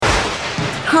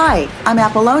Hi, I'm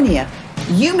Apollonia.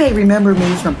 You may remember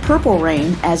me from Purple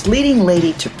Rain as leading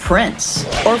lady to Prince,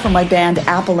 or from my band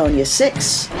Apollonia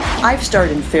 6. I've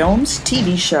starred in films,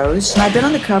 TV shows, and I've been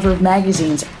on the cover of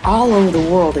magazines all over the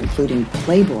world, including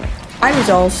Playboy. I was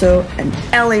also an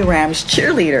LA Rams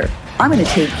cheerleader. I'm going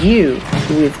to take you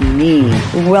with me.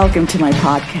 Welcome to my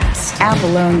podcast,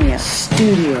 Apollonia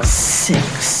Studio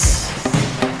 6.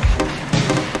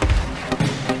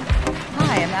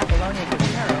 Hi, I'm Apollonia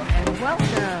Guerrero, and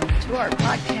welcome to our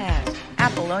podcast,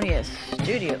 Apollonia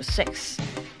Studio 6.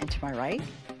 And to my right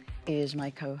is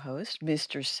my co-host,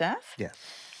 Mr. Seth. Yes.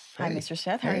 Hi, Hey. Mr.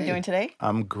 Seth. How are you doing today?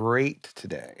 I'm great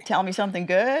today. Tell me something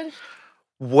good.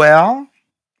 Well,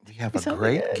 we have a Something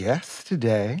great good. guest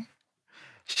today.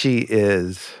 She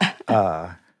is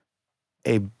a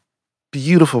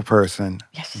beautiful person,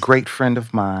 Yes. great friend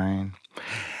of mine,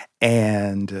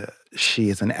 and she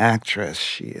is an actress.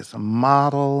 She is a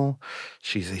model.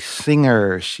 She's a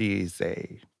singer. She's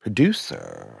a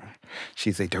producer.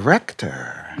 She's a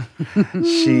director.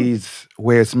 She's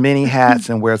wears many hats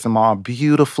and wears them all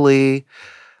beautifully.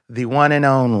 The one and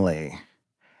only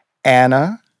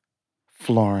Anna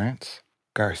Florence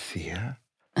Garcia.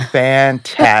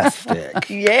 Fantastic.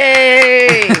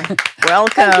 Yay!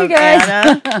 Welcome, Thank you, guys.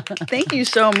 Anna. Thank you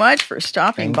so much for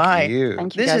stopping Thank by. you.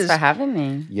 Thank you This guys is- for having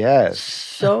me. Yes.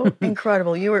 So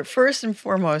incredible. You were, first and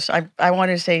foremost, I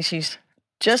wanted to say she's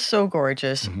just so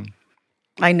gorgeous. Mhm.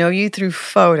 I know you through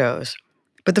photos,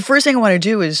 but the first thing I want to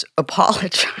do is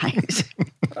apologize.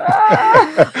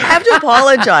 I have to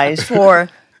apologize for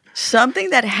something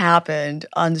that happened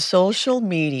on social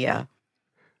media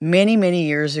many, many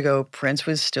years ago. Prince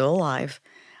was still alive.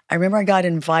 I remember I got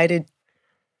invited,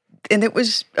 and it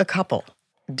was a couple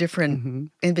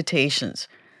different invitations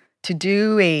to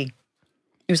do it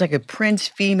was like a Prince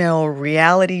female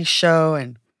reality show.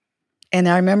 And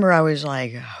I remember I was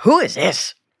like, who is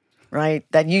this? Right?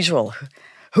 That usual,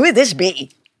 who would this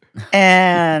be?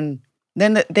 And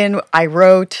then I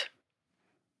wrote,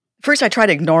 first I tried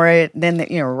to ignore it, then,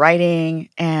 writing,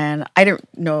 and I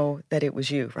didn't know that it was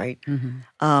you, right?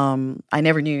 I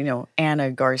never knew,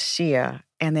 Anna Garcia.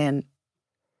 And then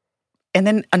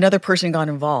another person got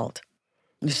involved.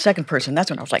 The second person, that's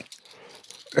when I was like,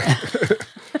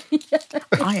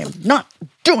 I am not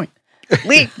doing it.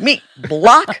 Leave me,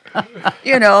 block,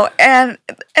 and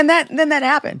that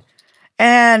happened.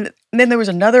 And then there was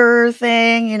another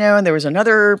thing, and there was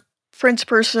another Prince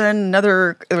person,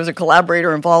 there was a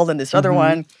collaborator involved in this other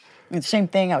one. And same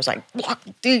thing, I was like, block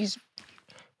these.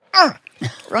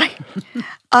 Right.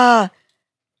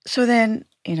 So then,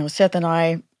 Seth and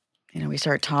I, we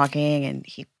start talking, and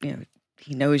he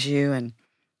knows you, and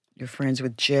you're friends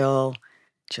with Jill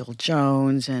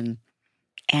Jones, and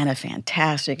Anna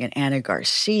Fantastic, and Anna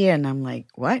Garcia. And I'm like,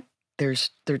 what? There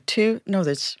are two? No,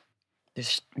 there's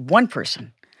one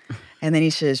person. And then he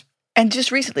says, and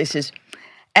just recently he says,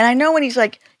 and I know when he's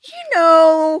like,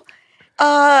 there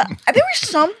was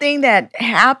something that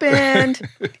happened,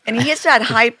 and he gets that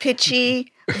high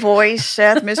pitchy voice,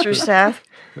 Mr. Seth,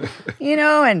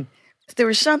 and there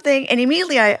was something, and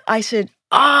immediately I said,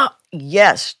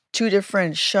 yes, two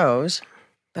different shows.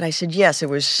 But I said, yes, it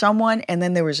was someone, and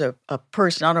then there was a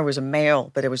person, I don't know if it was a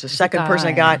male, but it was the second person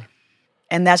I got,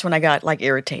 and that's when I got,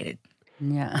 irritated.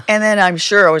 Yeah. And then I'm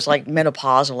sure I was,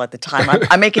 menopausal at the time.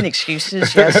 I'm making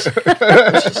excuses, yes.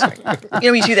 It was just like,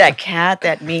 you see that cat,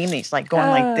 that meme, he's, going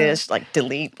like this,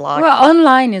 delete, block. Well,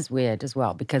 online is weird as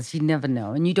well because you never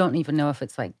know. And you don't even know if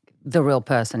it's the real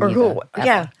person or either, who. ever.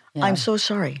 Yeah, Yeah. I'm so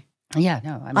sorry. Yeah,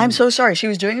 no. I mean, I'm so sorry. She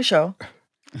was doing a show.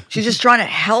 She's just trying to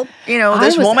help, I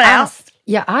this was woman out. asked-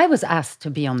 Yeah, I was asked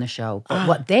to be on the show. But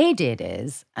what they did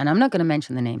is, and I'm not going to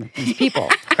mention the name of these people,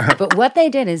 but what they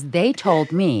did is they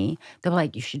told me, they were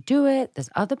like, you should do it. There's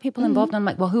other people involved. And I'm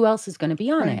like, well, who else is going to be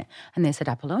on it? And they said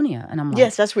Apollonia. And I'm like,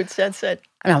 Yes, that's what Seth said.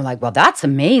 And I'm like, well, that's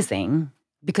amazing.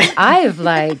 Because I've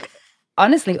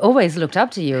honestly always looked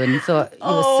up to you and thought you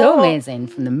were so amazing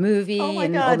from the movie my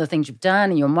and God. all the things you've done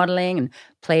and your modeling and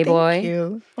Playboy. Thank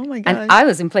you. Oh my God. And I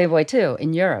was in Playboy too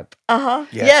in Europe. Uh-huh.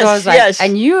 Yes. Yes, So I was like, yes.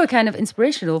 and you were kind of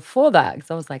inspirational for that.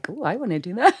 So I was like, oh, I want to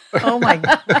do that. Oh my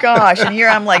gosh. And here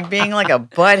I'm being like a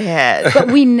butthead. But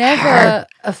we never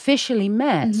officially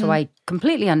met. So I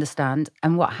completely understand.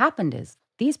 And what happened is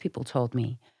these people told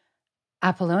me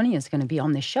Apollonia is going to be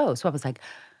on this show. So I was like,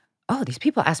 oh, these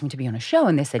people asked me to be on a show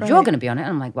and they said, you're Right. going to be on it. And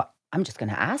I'm like, well, I'm just going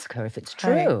to ask her if it's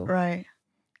Right, true. right.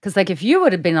 Because if you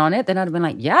would have been on it, then I'd have been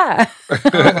like, yeah. Oh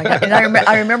my God. And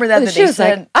I remember that She they was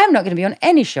said, like, I'm not going to be on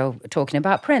any show talking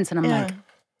about Prince. And I'm Yeah. like,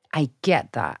 I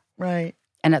get that. right,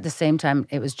 And at the same time,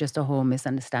 it was just a whole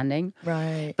misunderstanding.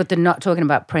 right, But the not talking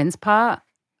about Prince part,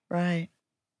 right.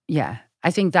 yeah.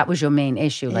 I think that was your main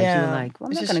issue. Like you were Yeah. like, well,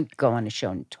 I'm It's not just- going to go on a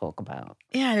show and talk about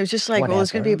Yeah, and it was just like, well,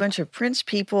 there's going to be a Whatever. bunch of Prince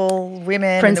people, women, and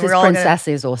then Princes, we're all gonna,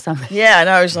 princesses or something. yeah, and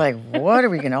I was like, what are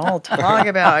we going to all talk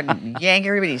about? And yank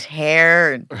everybody's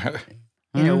hair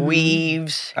and,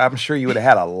 weaves. I'm sure you would have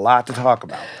had a lot to talk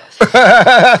about. Just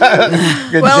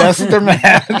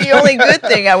imagine. The only good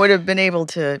thing, I would have been able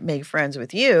to make friends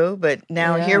with you, but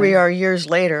now here we Yeah. are years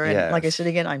later, and like I Yes. said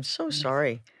again, I'm so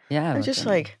sorry. Yeah. I'm just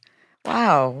like,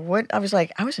 wow, what? I was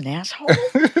like, I was an asshole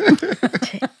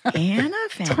to Anna?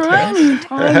 Fantastic.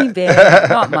 tiny bit,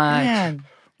 not much. Man.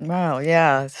 Wow,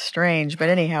 yeah, it's strange. But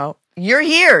anyhow, you're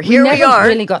here. We Here we never are.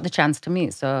 really got the chance to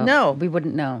meet, so No. we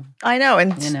wouldn't know. I know,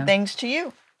 and know. thanks to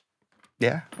you.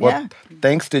 Yeah. Well,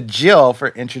 thanks to Jill for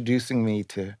introducing me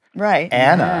to Right.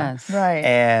 Anna. Yes. Right.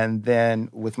 And then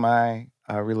with my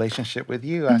relationship with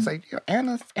you, I say,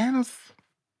 Anna's,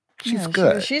 she's Yeah,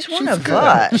 good. she's one of good.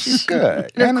 us. She's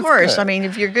good. And of Anna's course, good. I mean,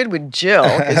 if you're good with Jill,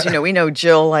 because, we know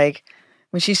Jill, like,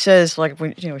 when she says, like,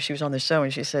 when, she was on the show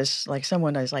and she says, like,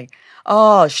 someone is like,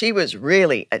 oh, she was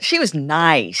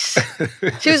nice.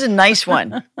 She was a nice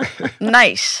one.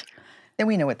 Nice. Then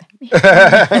we know what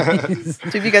that means.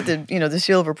 So if you got the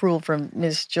seal of approval from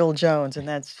Miss Jill Jones, and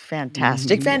that's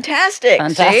fantastic. Fantastic.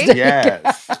 Fantastic. See?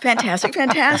 Yes. Fantastic,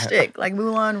 fantastic. Like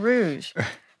Moulin Rouge.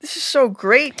 This is so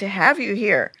great to have you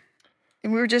here.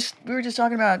 And we were just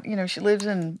talking about, she lives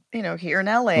in, here in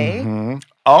LA. Mhm.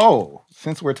 Oh,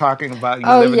 since we're talking about you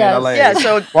Oh, living yes. in LA, Yeah,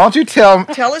 so why don't you tell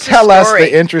us a us story.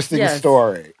 the interesting Yes.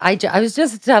 story? I was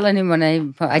just telling him when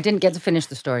I didn't get to finish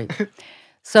the story.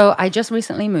 So I just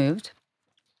recently moved,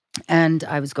 and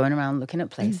I was going around looking at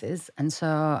places, and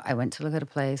so I went to look at a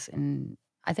place in,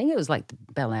 I think it was like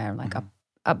Bel Air, like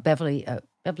up Beverly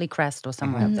Crest or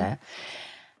somewhere up there.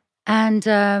 And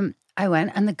I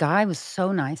went, and the guy was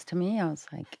so nice to me. I was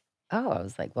like,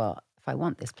 well, if I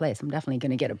want this place, I'm definitely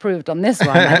going to get approved on this one.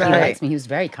 Like, he Right. likes me. He was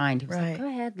very kind. He was Right. like, go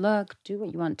ahead, look, do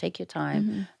what you want, take your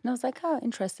time. And I was like, oh,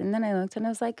 interesting. And then I looked, and I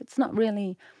was like, it's not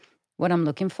really what I'm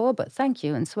looking for, but thank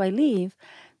you. And so I leave.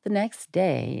 The next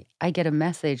day, I get a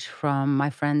message from my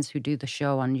friends who do the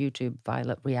show on YouTube,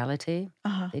 Violet Reality.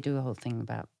 Uh-huh. They do a whole thing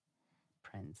about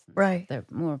Prince. And Right. stuff.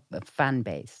 They're more a fan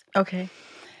base. Okay.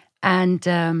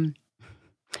 And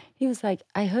he was like,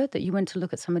 I heard that you went to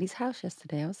look at somebody's house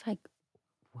yesterday. I was like,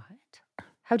 what?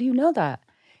 How do you know that?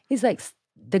 He's like,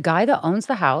 the guy that owns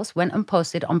the house went and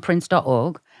posted on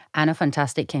prince.org, Anna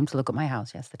Fantastic came to look at my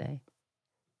house yesterday.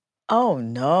 Oh,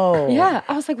 no. Yeah.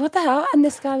 I was like, what the hell? And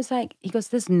this guy was like, he goes,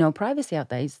 there's no privacy out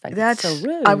there. He's like, that's so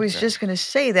rude. I was just going to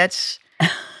say, that's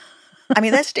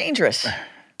dangerous.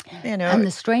 And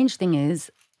the strange thing is,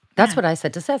 that's what I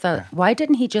said to Seth. Why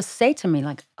didn't he just say to me,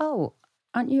 like, oh,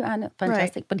 aren't you Anna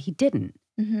Fantastic? Right. But he didn't.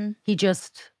 Mm-hmm. He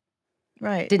just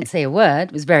Right. didn't say a word.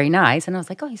 It was very nice. And I was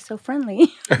like, oh, he's so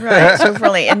friendly. Right. So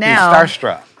friendly. And now,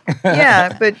 starstruck.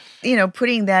 yeah, but,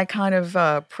 putting that kind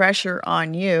of pressure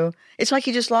on you, it's like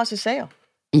he just lost a sale.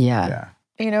 Yeah.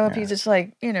 Yeah. If he's just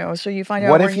like, so you find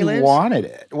out What where if he you lives. wanted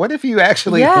it? What if you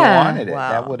actually Yeah. wanted it? Wow.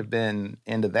 That would have been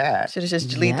into that. So to just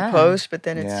delete the Yeah. post, but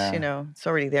then it's, Yeah. it's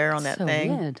already there on that So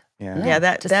thing. weird. Yeah. Yeah,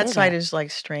 that to say site that. is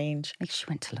like strange. Like, she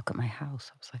went to look at my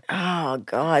house. I was like, Oh,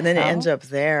 God. And then it ends up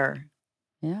there.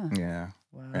 yeah. Yeah.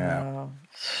 Wow. Yeah.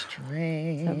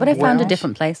 Strange. But I found a Well,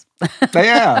 different place.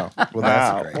 Yeah. Well, Wow.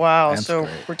 that's great. Wow. That's So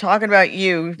great. we're talking about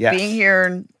you Yes. being here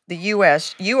in the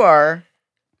U.S. You are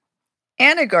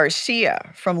Anna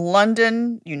Garcia from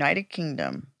London, United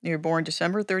Kingdom. You were born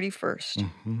December 31st.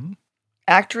 Mhm.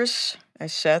 Actress,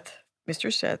 as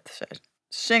Mr. Seth said,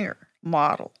 singer,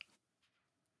 model.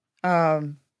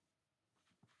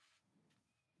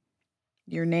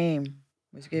 Your name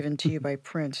was given to you by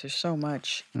Prince. There's so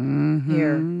much.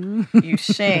 Mhm. You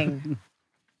sing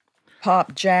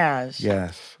pop jazz.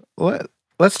 Yes.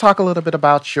 Let's talk a little bit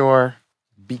about your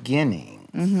beginning.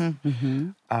 Mm-hmm.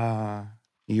 Mhm.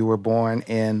 You were born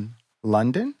in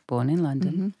London, Born in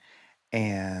London.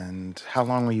 and how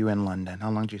long were you in London?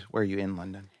 How long were you in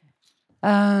London?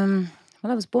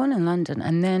 Well, I was born in London,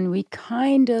 and then we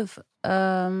kind of,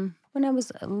 when I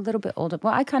was a little bit older,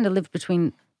 well, I kind of lived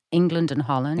between England and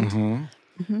Holland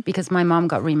because my mom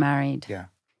got remarried Yeah.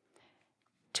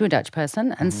 to a Dutch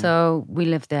person, and so we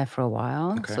lived there for a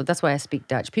while. Okay. So that's why I speak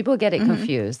Dutch. People get it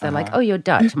confused. They're like, "Oh, you're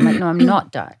Dutch." I'm like, "No, I'm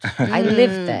not Dutch. I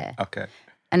lived there, Okay.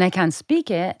 and I can't speak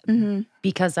it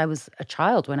because I was a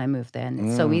child when I moved there, and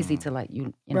it's so easy to like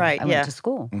you know. Right, I yeah. went to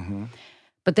school, Mm-hmm.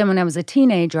 but then when I was a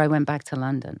teenager, I went back to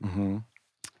London. Mm-hmm.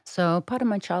 So part of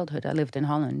my childhood, I lived in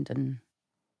Holland, and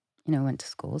went to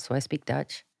school. So I speak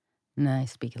Dutch, and I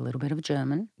speak a little bit of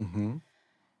German. Mm-hmm.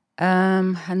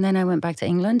 And then I went back to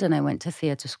England, and I went to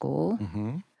theatre school.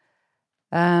 Mm-hmm.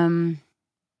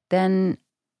 then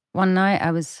one night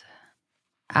I was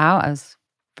out. I was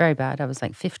very bad. I was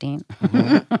like 15.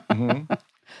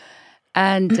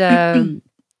 And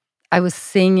I was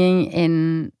singing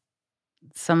in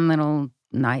some little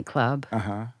nightclub.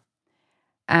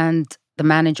 And the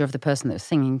manager of the person that was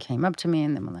singing came up to me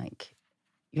and they were like,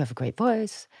 you have a great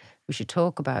voice. We should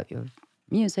talk about your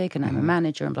music. And I'm a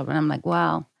manager and blah, blah. And I'm like,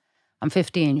 well, I'm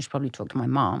 15. You should probably talk to my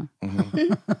mom.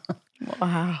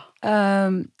 Wow.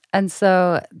 And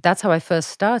so that's how I first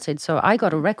started. So I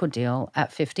got a record deal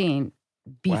at 15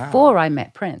 before I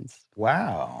met Prince.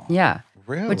 Wow. Yeah.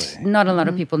 Really? Which not a lot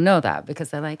of people know that because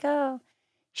they're like, oh,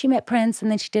 she met Prince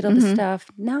and then she did all this stuff.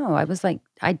 No, I was like,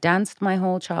 I danced my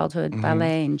whole childhood,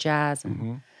 ballet and jazz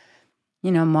and,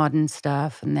 modern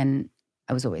stuff. And then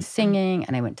I was always singing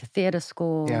and I went to theater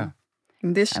school. Yeah.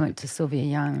 This, I went to Sylvia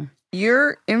Young.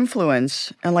 your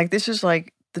influence, and like this is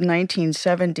like the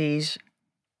 1970s,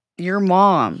 your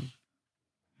mom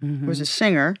was a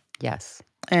singer Yes.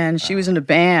 and she was in a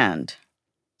band.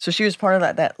 So she was part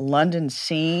of that London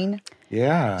scene.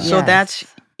 Yeah. So Yes. that's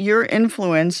your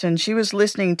influence, and she was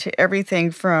listening to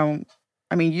everything from,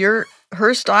 I mean,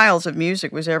 her styles of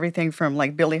music was everything from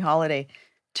like Billie Holiday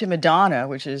to Madonna,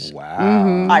 which is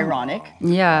ironic.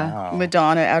 Yeah. Wow.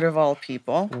 Madonna, out of all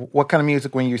people. What kind of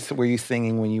music were you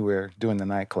singing when you were doing the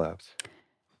nightclubs?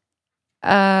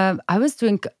 I was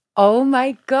doing, oh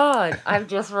my God, I've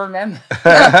just remembered.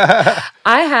 I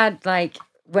had like,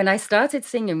 when I started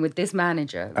singing with this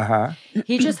manager,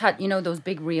 he just had, those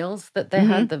big reels that they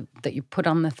had that you put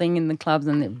on the thing in the clubs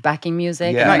and the backing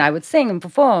music. Yeah. And then I would sing and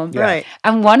perform. Yeah. Right.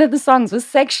 And one of the songs was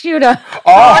Sex Shooter.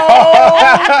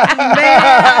 Oh,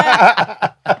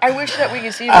 man. I wish that we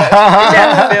could see that. Is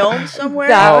that filmed somewhere?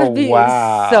 That would be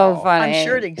wow. so funny. I'm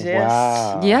sure it exists.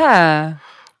 Wow. Yeah.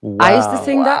 Wow. I used to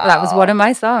sing that. That was one of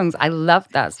my songs. I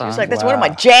loved that song. She's like, that's one of my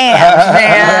jams,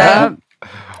 man.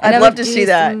 And I'd I love would to do see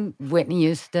that. some Whitney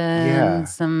Houston, Yeah.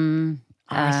 some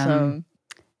Awesome.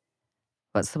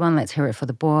 what's the one? Let's Hear It for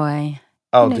the Boy.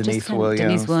 Oh, Just Denise kind of Williams.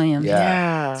 Denise Williams.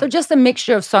 Yeah. So just a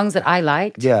mixture of songs that I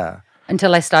liked Yeah.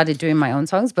 until I started doing my own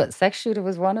songs. But Sex Shooter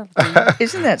was one of them.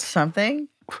 Isn't that something?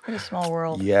 What a small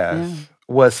world. Yes.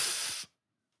 Was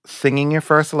singing your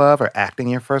first love, or acting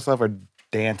your first love, or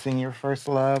dancing your first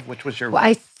love? Which was your Well,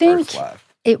 I think first love?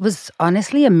 it was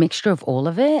honestly a mixture of all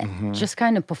of it, Mm-hmm. just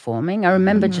kind of performing. I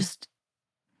remember just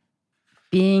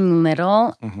being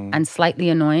little Mm-hmm. and slightly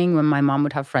annoying when my mom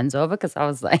would have friends over because I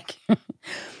was like,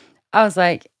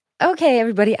 okay,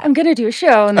 everybody, I'm going to do a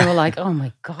show. And they were like, oh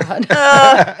my God,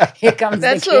 here comes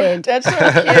the kid. That's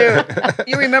so cute.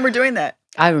 You remember doing that?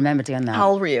 I remember doing that.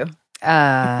 How old were you?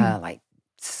 Like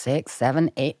 6,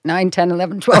 7, 8, 9, 10,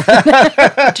 11, 12.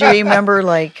 Do you remember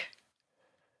like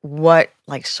what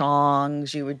like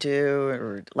songs you would do,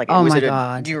 or like Oh was my it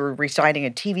God. you were reciting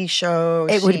a TV show?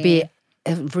 It would be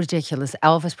scene? ridiculous.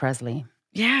 Elvis Presley.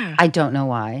 Yeah. I don't know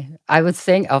why. I would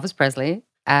sing Elvis Presley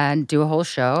and do a whole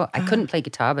show. I couldn't play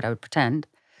guitar, but I would pretend.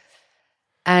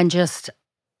 And just,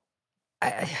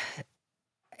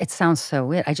 it sounds so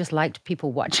weird. I just liked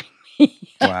people watching me.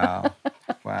 Wow.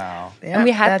 Wow. Yeah, And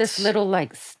we had this that's- little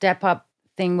like step up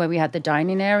thing where we had the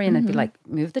dining area and it'd be like,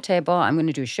 move the table. I'm going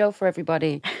to do a show for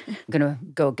everybody. I'm going to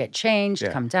go get changed,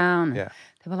 Yeah. come down. Yeah.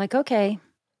 They were like, okay.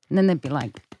 And then they'd be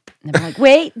like,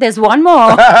 wait, there's one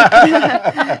more.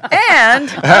 And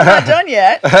I'm not done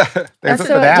yet. There's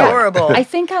So, a finale. adorable. I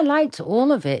think I liked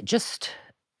all of it, just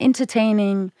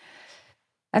entertaining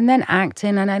and then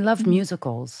acting. And I loved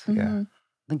musicals. Yeah.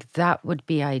 Like that would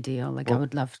be ideal. Like I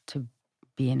would love to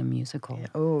be in a musical.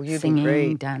 Oh, you'd Singing, be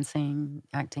great. dancing,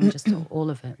 acting, just all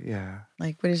of it. Yeah.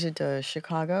 Like, what is it?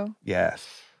 Chicago? Yes.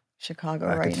 Chicago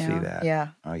I right could now. see that. Yeah,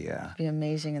 Oh yeah. be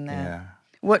amazing in that. Yeah.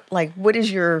 What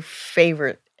is your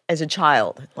favorite as a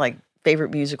child? Like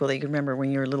favorite musical that you can remember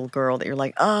when you were a little girl that you're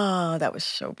like, oh, that was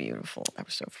so beautiful. That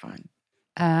was so fun.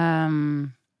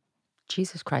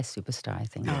 Jesus Christ Superstar, I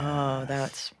think. Oh,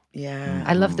 that's yeah.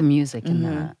 I love the music in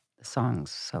that. The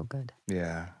song's so good.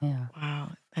 Yeah. Yeah.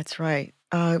 Wow, that's right.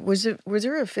 Was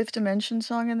there a Fifth Dimension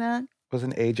song in that? Was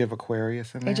an Age of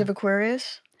Aquarius in there? Age of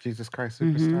Aquarius? Jesus Christ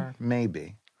Superstar?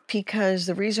 Maybe. Because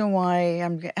the reason why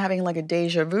I'm having like a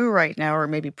deja vu right now, or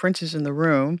maybe Prince is in the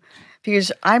room,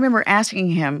 because I remember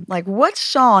asking him, like, what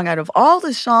song out of all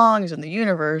the songs in the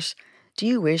universe do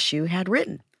you wish you had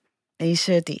written? And he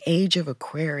said, The Age of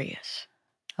Aquarius.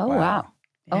 Oh, Wow. wow.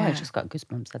 Oh, I Yeah. just got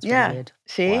goosebumps. That's Yeah. really weird.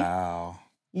 See? Wow.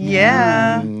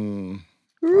 Yeah. Mm.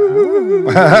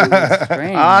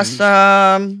 Strange.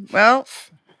 Awesome. Well,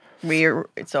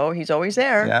 he's always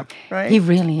there, Yeah. right? He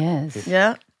really is.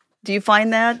 Yeah. Do you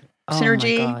find that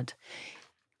synergy? Oh my God.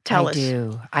 Tell I us.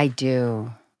 do. I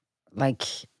do. Like,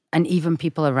 and even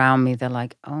people around me, they're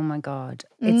like, oh my God.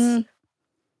 It's,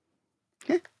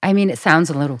 I mean, it sounds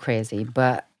a little crazy,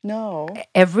 but No.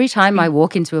 every time I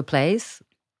walk into a place,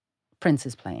 Prince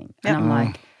is playing. And I'm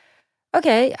like,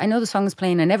 okay, I know the song's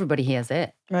playing and everybody hears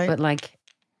it. Right. But like,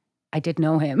 I did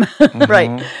know him.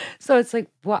 Right. So it's like,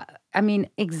 what? I mean,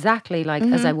 exactly like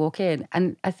as I walk in.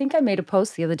 And I think I made a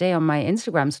post the other day on my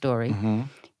Instagram story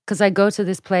because I go to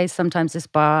this place, sometimes this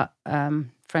bar,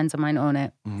 friends of mine own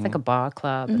it. It's like a bar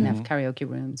club and they have karaoke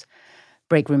rooms,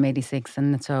 Break Room 86.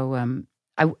 And so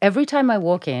every time I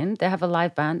walk in, they have a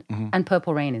live band and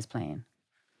Purple Rain is playing.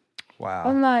 Wow.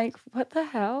 I'm like, what the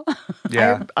hell?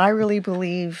 Yeah. I really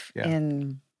believe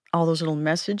in all those little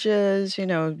messages,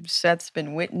 Seth's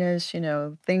been witness,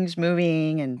 things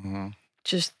moving and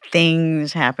just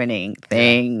things happening,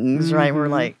 right? We're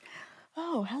like,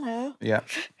 oh, hello. Yeah.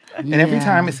 And every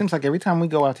time, it seems like every time we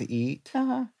go out to eat,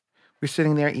 we're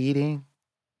sitting there eating.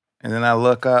 And then I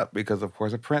look up because, of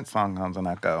course, a Prince song comes and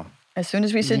I go. As soon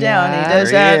as we sit down, he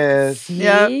does there that. He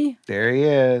is. Yep. There he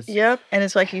is. Yep. And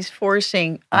it's like he's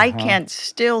forcing, I can't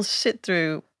still sit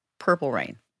through Purple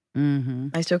Rain.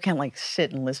 I still can't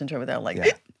sit and listen to it without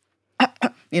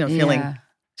feeling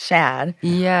sad.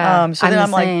 Yeah. So then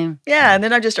I'm like, same. and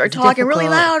then I just start talking really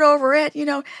loud over it,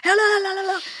 hello.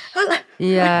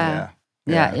 Yeah.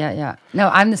 No,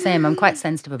 I'm the same. I'm quite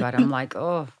sensitive about it. I'm like,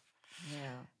 oh.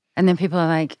 Yeah. And then people are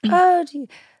like, oh, do you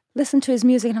listen to his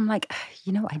music? And I'm like,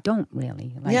 I don't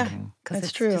really. That's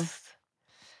it's true. Just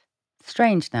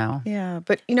strange now. Yeah,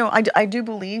 but I do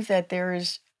believe that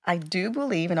I do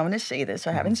believe, and I'm going to say this,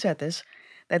 I haven't said this,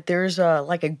 that there's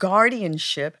a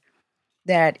guardianship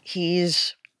that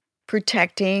he's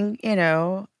protecting,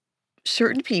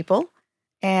 certain people.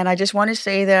 And I just want to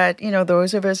say that,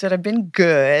 those of us that have been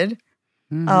good,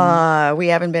 we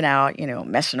haven't been out,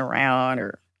 messing around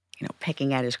or,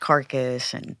 pecking at his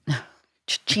carcass and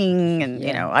ching and,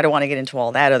 I don't want to get into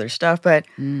all that other stuff, but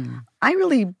I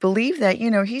really believe that,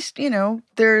 he's,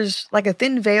 there's like a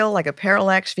thin veil, like a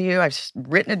parallax view. I've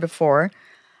written it before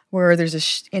where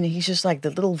there's and he's just like the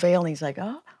little veil and he's like,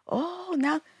 oh,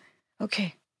 now,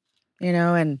 okay.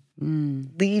 And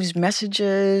leaves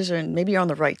messages and maybe you're on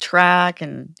the right track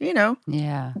and,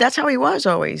 that's how he was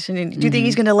always. And do you think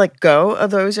he's going to let go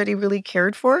of those that he really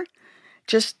cared for?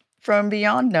 Just from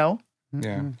beyond? No.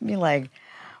 Yeah. Be like,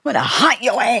 I'm going to hunt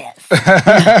your ass.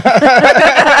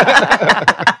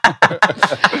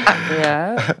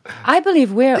 Yeah. I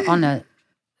believe we're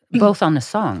both on a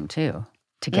song too,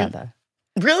 together.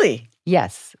 Really?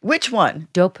 Yes. Which one?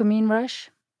 Dopamine Rush.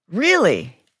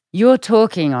 Really? You're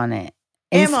talking on it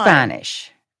in Am I?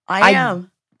 Spanish. I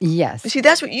am. Yes. See,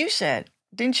 that's what you said,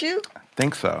 didn't you?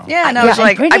 Think so. Yeah, and I was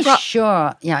like, I'm pretty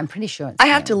sure. Yeah, I'm pretty sure. I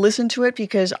have to listen to it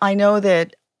because I know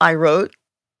that I wrote,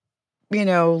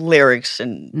 lyrics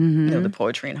and the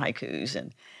poetry and haikus,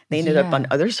 and they ended up on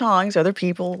other songs, other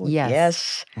people.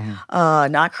 Yes.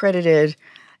 Not credited.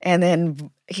 And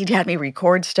then he'd had me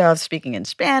record stuff speaking in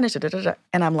Spanish,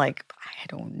 and I'm like, I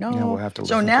don't know. Yeah, we'll have to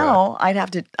listen so to now I'd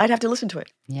have to listen to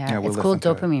it. Yeah, we'll it's called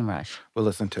listen to Dopamine Rush. We'll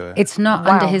listen to it. It's not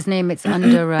under his name. It's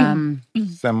under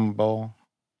Symbol.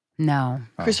 No.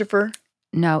 Christopher?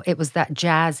 No, it was that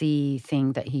jazzy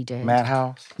thing that he did.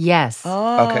 Madhouse? Yes.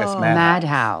 Oh. Okay, it's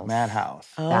Madhouse. Madhouse.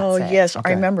 Oh, That's it. yes,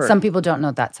 Okay. I remember. Some people don't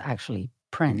know that's actually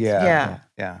Prince. Yeah.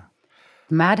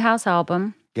 Madhouse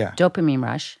album. Yeah. Dopamine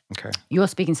Rush. Okay. You're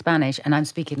speaking Spanish and I'm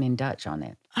speaking in Dutch on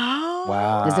it. Oh.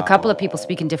 Wow. There's a couple of people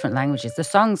speaking different languages. The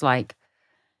song's like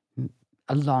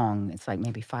it's like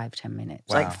maybe 5-10 minutes.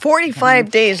 It's like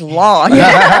 45 days long.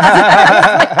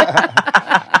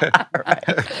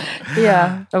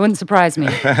 Yeah, that wouldn't surprise me.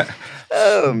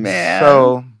 Oh, man.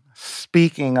 So,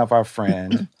 speaking of our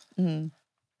friend,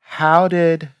 how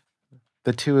did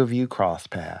the two of you cross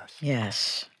paths?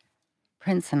 Yes.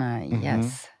 Prince and I,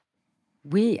 yes.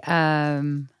 We,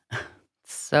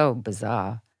 so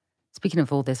bizarre. Speaking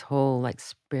of all this whole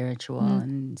spiritual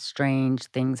and strange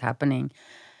things happening,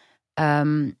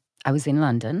 I was in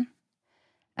London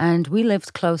and we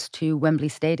lived close to Wembley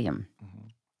Stadium.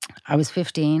 I was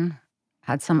 15,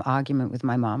 had some argument with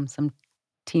my mom, some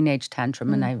teenage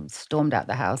tantrum, and I stormed out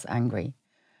the house angry.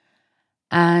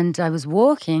 And I was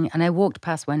walking, and I walked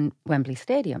past Wembley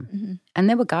Stadium. And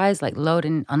there were guys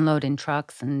loading, unloading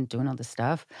trucks and doing all this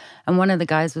stuff. And one of the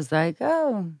guys was like,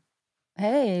 oh,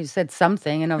 hey, he said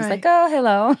something. And I was like, oh,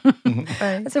 hello.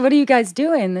 I said, what are you guys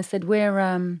doing? They said,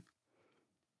 we're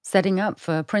setting up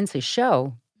for Prince's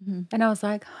show. And I was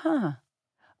like, huh.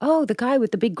 Oh, the guy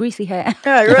with the big greasy hair.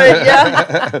 Yeah, right,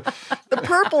 yeah. The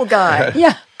purple guy.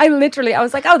 Yeah, I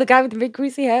was like, oh, the guy with the big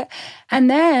greasy hair. And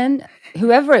then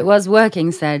whoever it was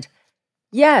working said,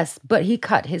 yes, but he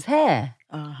cut his hair.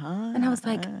 And I was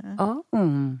like, oh,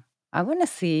 I want to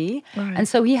see. Right. And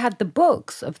so he had the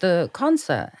books of the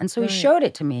concert. And so he showed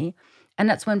it to me. And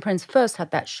that's when Prince first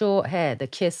had that short hair, the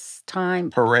Kiss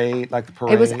time. Parade, like the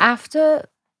parade. It was after,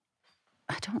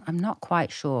 I'm not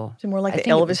quite sure. So more like I the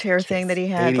think it was Elvis hair thing that he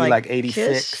had, 80, like 86,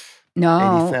 Kiss.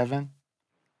 No. 87.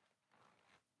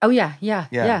 Oh, yeah.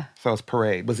 So it's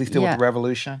parade. Was he still with the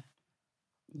Revolution?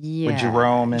 Yeah. With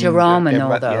Jerome and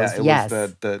all those. Yeah, it yes.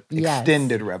 was the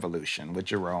extended Revolution with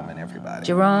Jerome and everybody.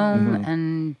 Jerome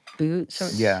and Boots.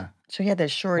 So he had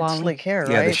that short, Wally. slick hair,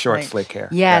 right? Yeah, the short, slick hair.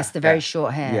 Yes, the very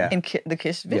short hair. Yeah. In the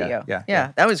Kiss video.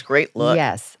 Yeah. That was great look.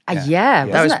 Yes. Yeah.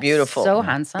 That was Wasn't beautiful. So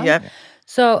handsome. Yep.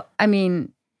 So, I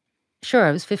mean, sure,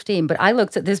 I was 15, but I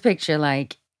looked at this picture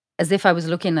like as if I was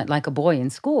looking at like a boy in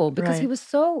school because he was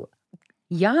so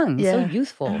young, so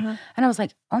youthful. And I was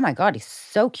like, oh my God, he's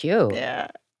so cute. Yeah.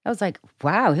 I was like,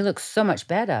 wow, he looks so much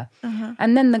better.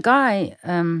 And then the guy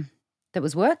that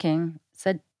was working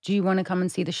said, do you want to come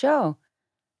and see the show?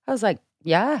 I was like,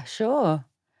 yeah, sure.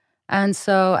 And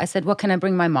so I said, well, can I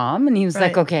bring my mom? And he was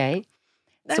like, okay.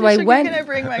 So I went. Can I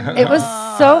bring my mom? It was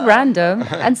so random.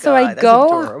 And so I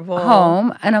go adorable.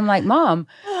 home and I'm like, Mom,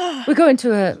 we're going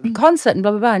to a concert and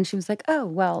blah, blah, blah. And she was like, oh,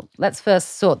 well, let's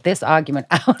first sort this argument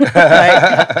out.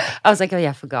 I was like, oh, yeah,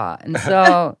 I forgot. And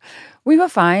so we were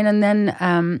fine. And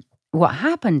then what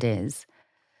happened is,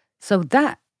 so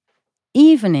that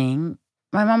evening,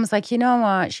 my mom was like, you know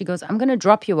what? She goes, I'm going to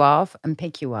drop you off and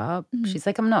pick you up. She's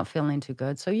like, I'm not feeling too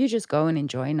good. So you just go and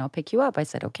enjoy and I'll pick you up. I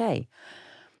said, okay.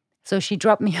 So she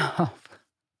dropped me off.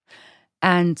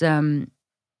 And then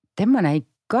when I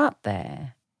got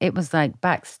there, it was like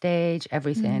backstage,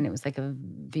 everything. It was like a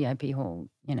VIP hall,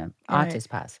 artist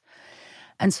pass.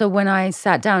 And so when I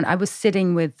sat down, I was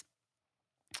sitting with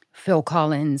Phil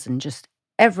Collins and just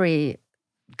every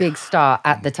big star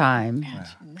at the time.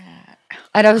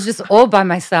 And I was just all by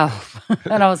myself.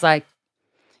 And I was like,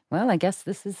 well, I guess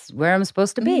this is where I'm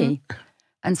supposed to be.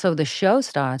 And so the show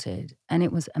started and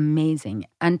it was amazing.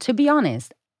 And to be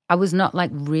honest, I was not like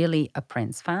really a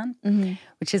Prince fan,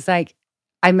 which is like,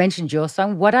 I mentioned your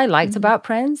song. What I liked about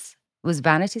Prince was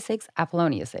Vanity 6,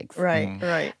 Apollonia 6.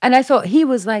 Right. And I thought he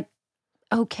was like,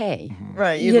 okay.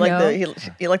 Right. She'd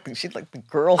like the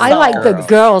girls. I like the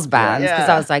girls bands because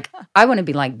Yeah. I was like, I want to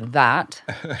be like that.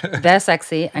 They're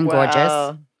sexy and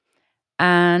gorgeous.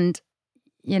 And,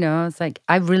 it's like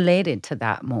I related to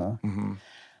that more.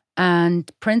 And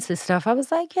Prince's stuff, I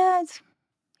was like, yeah,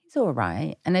 he's all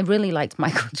right. And I really liked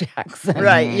Michael Jackson.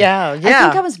 Right, yeah. I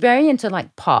think I was very into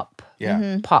like pop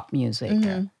music.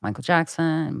 Michael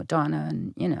Jackson, Madonna,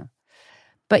 and,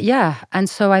 But yeah, and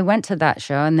so I went to that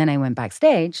show and then I went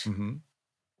backstage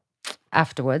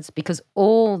afterwards because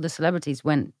all the celebrities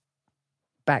went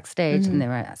backstage and there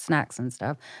were snacks and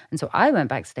stuff. And so I went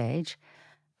backstage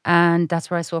and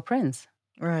that's where I saw Prince.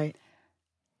 Right.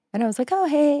 And I was like, oh,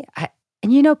 hey.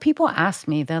 And people ask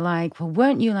me, they're like, well,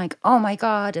 weren't you like, oh my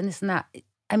God, and this and that.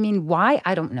 I mean, why?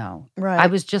 I don't know. Right. I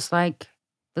was just like,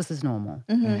 this is normal.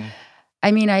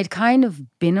 I mean, I'd kind of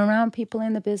been around people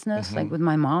in the business, like with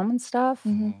my mom and stuff.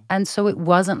 And so it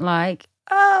wasn't like,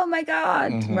 oh my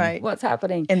God, Right. what's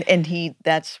happening? And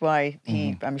that's why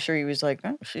I'm sure he was like,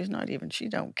 oh, she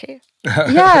don't care.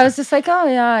 Yeah, I was just like, oh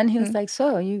yeah. And he was like,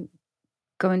 so are you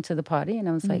going to the party? And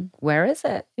I was like, where is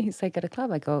it? He's like, at a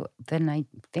club. I go, then I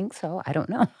think so. I don't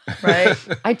know. Right.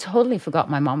 I totally forgot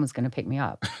my mom was going to pick me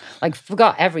up. Like,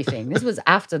 forgot everything. This was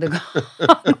after the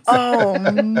Oh,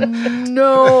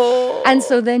 no. And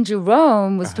so then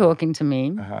Jerome was talking to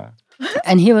me.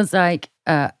 And he was like,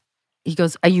 he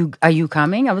goes, are you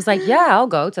coming? I was like, yeah, I'll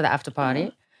go to the after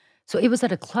party. So it was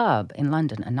at a club in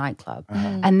London, a nightclub.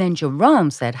 And then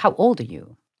Jerome said, how old are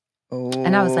you?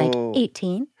 And I was like,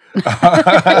 18.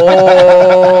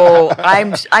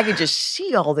 I could just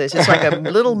see all this. It's like a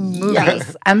little movie.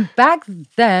 Yes. And back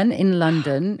then in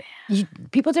London,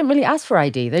 people didn't really ask for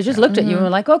ID. They just looked at you and were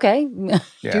like, okay. Do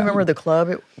you remember the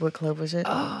club? What club was it?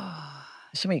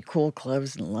 So many cool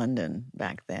clubs in London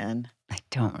back then. I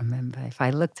don't remember. If I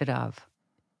looked it up,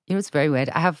 it was very weird.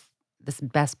 I have this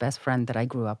best friend that I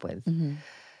grew up with.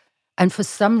 And for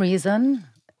some reason,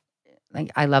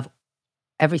 like I love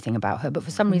everything about her, but for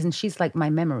some reason, she's like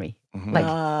my memory.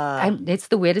 Like, it's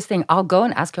the weirdest thing. I'll go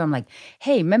and ask her, I'm like,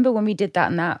 hey, remember when we did that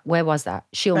and that? Where was that?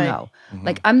 She'll know.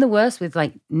 Like, I'm the worst with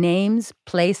like names,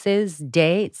 places,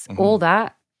 dates, all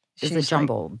that is a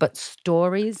jumble. But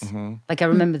stories, like I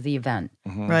remember the event.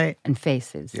 Right. And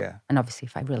faces. Yeah. And obviously,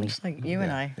 if I really... Just like you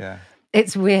and I. Yeah.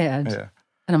 It's weird. Yeah.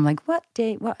 And I'm like, what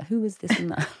date? Who is this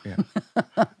and that?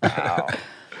 Wow.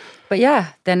 But yeah,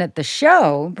 then at the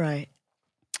show... Right.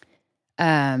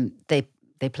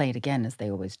 they play it again, as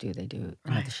they always do. They do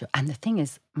another show. And the thing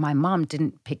is, my mom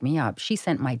didn't pick me up. She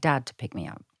sent my dad to pick me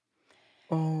up.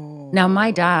 Oh. Now,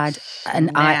 my dad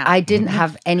and I didn't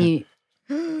have any,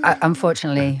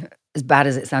 unfortunately, as bad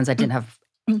as it sounds, I didn't have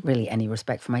really any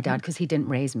respect for my dad because he didn't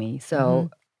raise me. So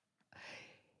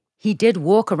he did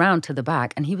walk around to the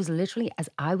back, and he was literally, as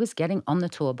I was getting on the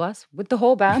tour bus with the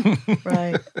whole band,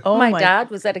 Right. Oh, my dad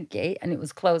was at a gate and it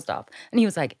was closed off. And he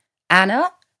was like,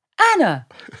 Anna.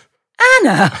 And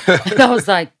I was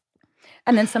like,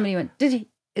 and then somebody went,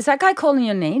 is that guy calling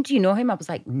your name? Do you know him? I was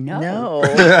like, no.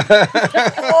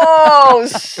 Oh,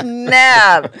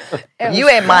 snap. You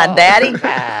ain't my daddy.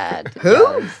 Bad.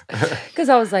 Who? Because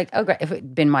I was like, oh, great. If it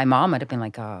had been my mom, I'd have been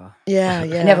like, oh. Yeah.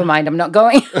 Never mind, I'm not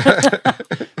going.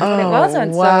 But it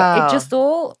wasn't. Wow. So it just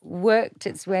all worked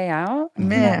its way out in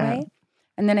that way.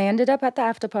 And then I ended up at the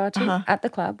after party at the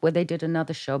club where they did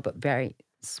another show, but very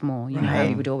small. You know,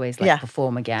 he would always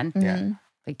perform again. Yeah.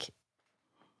 Like,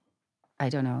 I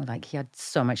don't know, like he had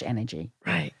so much energy.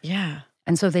 Right, yeah.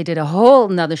 And so they did a whole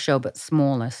nother show, but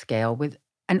smaller scale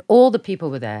and all the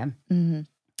people were there. Mm-hmm.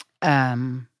 I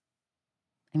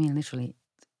mean, literally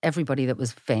everybody that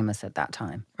was famous at that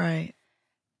time. Right.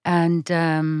 And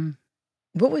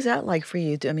what was that like for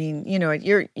you? I mean, you know,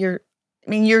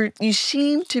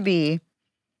 she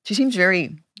seems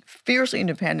very fiercely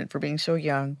independent for being so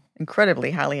young,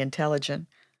 incredibly highly intelligent,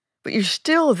 but you're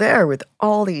still there with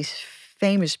all these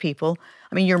famous people.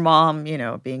 I mean, your mom, you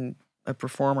know, being a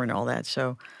performer and all that.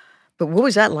 So, but what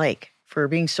was that like for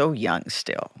being so young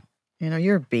still? You know,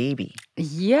 you're a baby.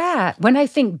 Yeah. When I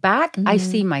think back, I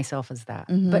see myself as that.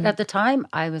 But at the time,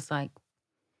 I was like,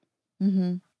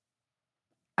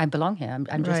 I belong here.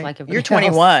 I'm just like everybody You're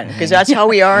 21, because that's how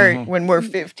we are when we're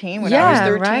 15. When I was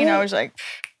 13, right? I was like,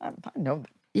 I know.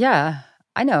 Yeah,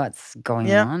 I know what's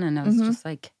going on. And I was just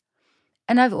like,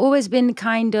 and I've always been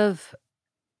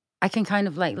I can kind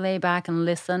of like lay back and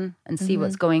listen and see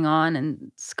what's going on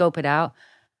and scope it out.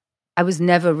 I was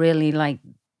never really like,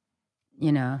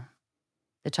 you know,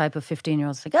 the type of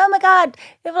 15-year-olds like, oh my God,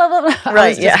 blah, blah, blah. I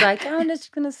was just like, oh, I'm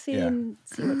just going to see and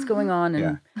see what's going on.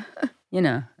 And, you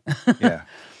know. Yeah.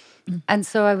 And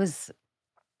so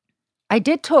I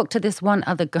did talk to this one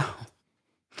other girl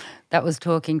that was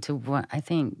talking to one, I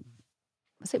think,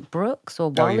 was it Brooks or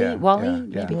Wally? Oh, yeah. Wally?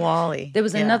 Yeah. Maybe. Wally. There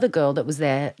was another girl that was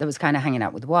there that was kind of hanging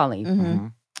out with Wally.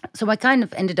 So I kind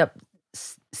of ended up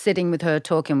sitting with her,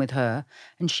 talking with her.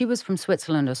 And she was from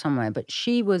Switzerland or somewhere, but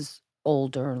she was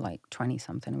older, like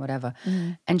 20-something or whatever.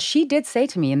 And she did say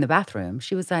to me in the bathroom,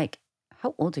 she was like,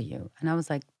 how old are you? And I was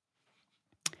like,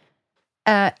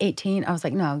 18. I was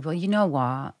like, no, well, you know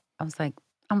what? I was like,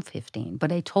 I'm 15.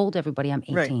 But I told everybody I'm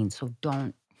 18, so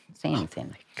don't say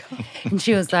anything. And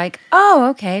she was like, oh,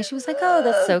 okay. She was like, oh,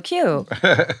 that's so cute.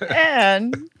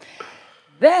 And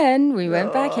then we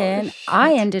went back in. Shit.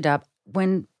 I ended up,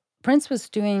 when Prince was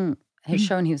doing his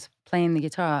show and he was playing the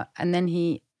guitar, and then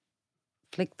he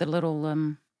flicked the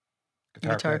little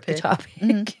guitar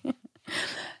pick.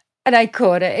 And I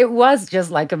caught it. It was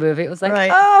just like a movie. It was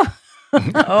like, oh.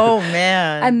 Oh,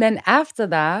 man. And then after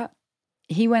that,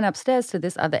 he went upstairs to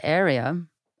this other area.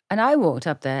 And I walked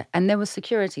up there, and there was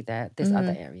security there, this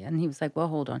other area. And he was like, well,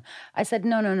 hold on. I said,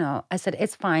 no. I said,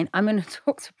 it's fine. I'm going to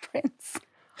talk to Prince.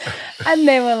 And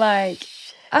they were like,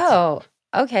 oh,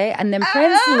 okay. And then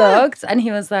Prince looked, and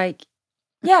he was like,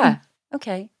 yeah,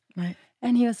 okay. Right.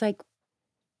 And he was like,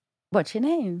 what's your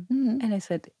name? And I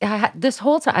said, this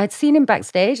whole time, I had seen him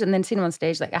backstage and then seen him on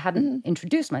stage. Like, I hadn't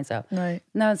introduced myself. Right.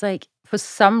 And I was like, for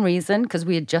some reason, because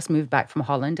we had just moved back from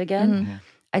Holland again,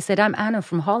 I said, I'm Anna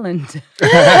from Holland.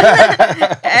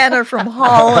 Anna from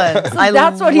Holland. So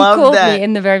that's what he called me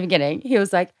in the very beginning. He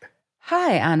was like,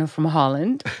 hi, Anna from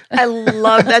Holland. I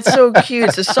love that. So cute.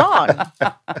 It's a song,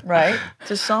 right?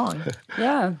 It's a song.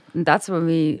 Yeah. And that's when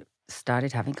we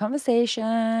started having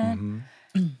conversation.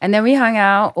 And then we hung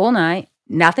out all night.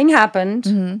 Nothing happened.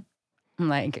 I'm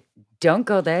like, don't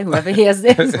go there, whoever hears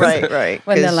this. Right.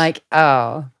 When they're like,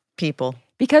 oh. People.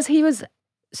 Because he was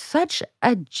such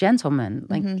a gentleman,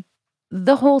 like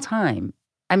the whole time.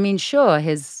 I mean, sure,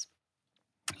 his,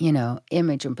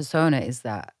 image and persona is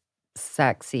that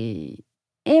sexy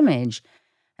image.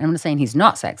 And I'm not saying he's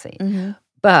not sexy,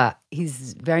 but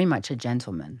he's very much a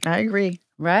gentleman. I agree.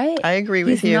 Right? I agree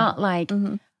with you. He's not like,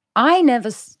 I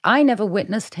never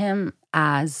witnessed him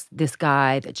as this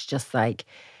guy that's just like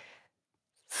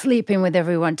sleeping with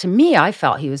everyone. To me, I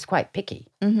felt he was quite picky.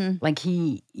 Like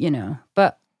he,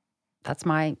 but that's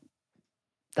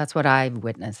what I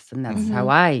witnessed, and that's how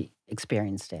I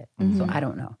experienced it. So I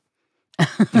don't know.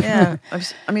 Yeah.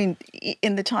 I mean,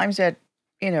 in the times that,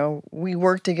 we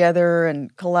worked together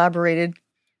and collaborated,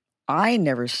 I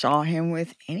never saw him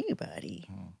with anybody.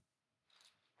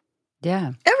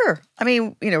 Yeah. Ever. I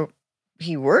mean,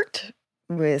 he worked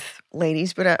with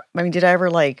ladies, but I mean, did I ever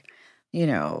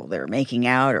they're making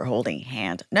out or holding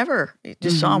hands? Never.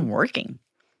 Just saw him working.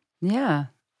 Yeah.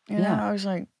 Yeah. I was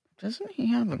like, doesn't he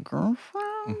have a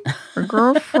girlfriend or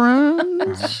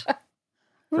girlfriends?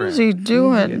 What does he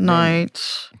do at night?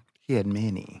 He had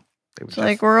many. It's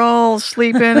like we're all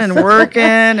sleeping and working,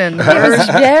 and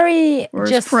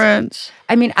where's Prince?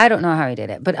 I mean, I don't know how he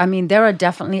did it, but I mean, there are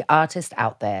definitely artists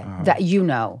out there that you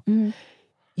know.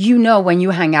 You know when you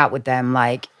hang out with them,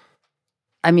 like,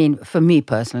 I mean, for me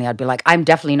personally, I'd be like, I'm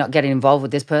definitely not getting involved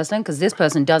with this person because this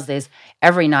person does this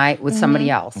every night with somebody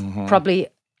else. Probably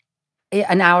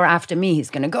an hour after me,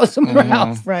 he's going to go somewhere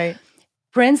else. Right.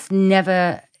 Prince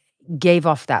never gave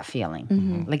off that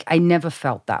feeling. Like, I never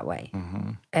felt that way.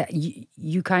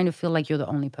 You kind of feel like you're the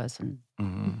only person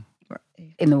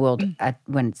in the world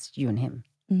when it's you and him.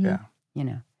 Yeah.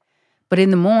 But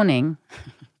in the morning,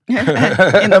 in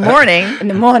the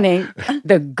morning,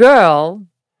 the girl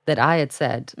that I had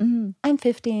said, I'm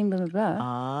 15, blah, blah, blah.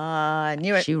 I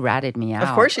knew it. She ratted me out.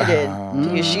 Of course she did.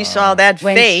 Because she saw that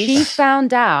when face. She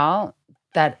found out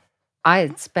that I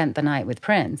had spent the night with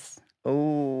Prince.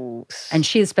 Oh. And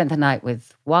she had spent the night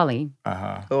with Wally.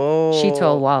 Oh. She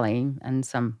told Wally and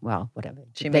whatever.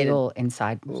 They all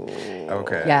inside.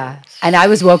 Okay. Yeah. And I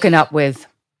was woken up with,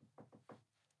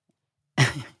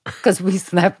 because we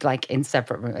slept like in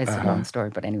separate rooms. It's a long story,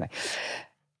 but anyway.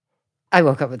 I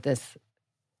woke up with this.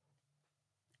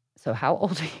 So how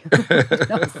old are you?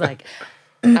 And I was like,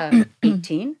 18. I'm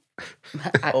 18.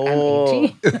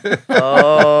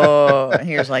 And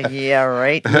he was like, yeah,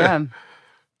 right. Yeah.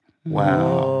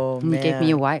 Wow. And he gave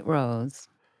me a white rose.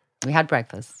 We had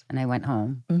breakfast, and I went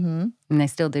home. And I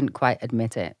still didn't quite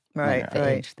admit it. Right, the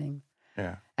age thing.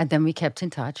 Yeah. And then we kept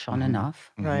in touch on and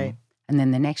off. Right. And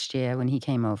then the next year when he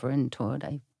came over and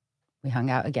toured, we hung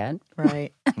out again.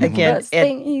 Right. Again. First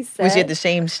thing he said, was he at the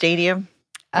same stadium?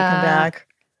 Come back?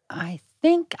 I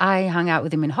think I hung out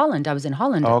with him in Holland. I was in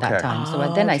Holland at that time.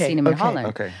 So then I seen him in Holland.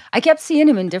 Okay. I kept seeing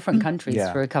him in different countries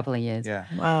for a couple of years. Yeah.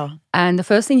 Wow. And the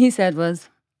first thing he said was,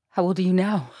 how old are you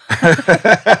now?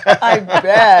 I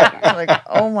bet. I'm like,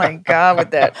 oh my God,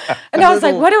 with that. And I was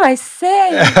like, what do I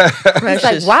say? He's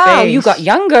like, wow, face. you got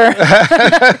younger.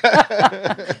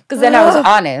 Because then I was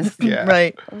honest. Yeah.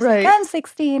 Right. Like, I'm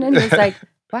 16. And he was like,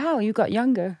 wow, you got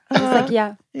younger. I was like,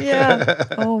 yeah. Yeah.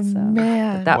 Oh,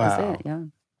 man. That was it, yeah.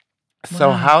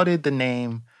 So how did the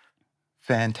name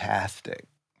Fantastic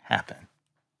happen?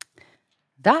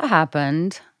 That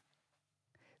happened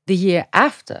the year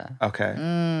after.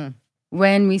 Okay.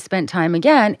 When we spent time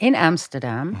again in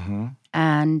Amsterdam.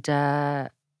 And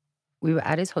we were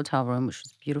at his hotel room, which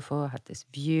was beautiful. Had this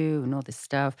view and all this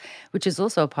stuff, which is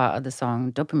also part of the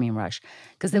song Dopamine Rush.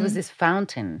 Because there was this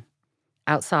fountain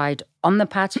outside on the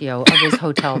patio of his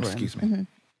hotel room. Excuse me.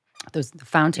 There was the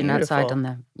fountain outside on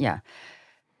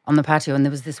the patio. And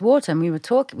there was this water. And we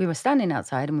were standing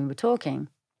outside and we were talking.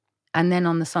 And then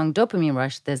on the song Dopamine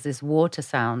Rush, there's this water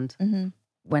sound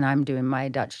when I'm doing my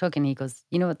Dutch talking. He goes,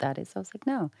 you know what that is? I was like,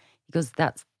 no. He goes,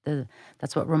 that's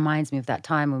what reminds me of that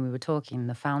time when we were talking,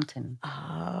 the fountain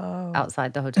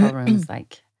outside the hotel room. It's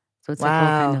like, so it's like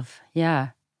all kind of,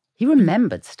 He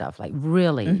remembered stuff, like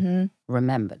really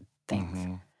remembered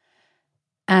things.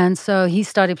 And so he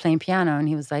started playing piano and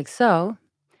he was like, so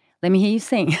let me hear you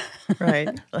sing.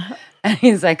 Right. And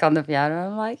he's like on the piano.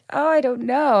 I'm like, oh, I don't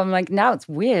know. I'm like, now it's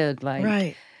weird. Like,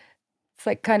 right. It's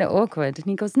like kind of awkward. And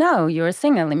he goes, no, you're a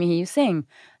singer. Let me hear you sing.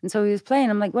 And so he was playing.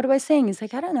 I'm like, what do I sing? He's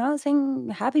like, I don't know. Sing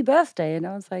Happy Birthday. And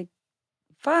I was like,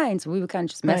 fine. So we were kind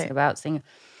of just messing about singing.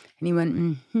 And he went,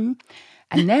 mm-hmm.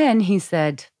 And then he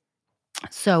said,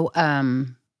 so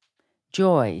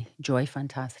Joy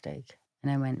Fantastic.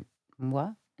 And I went,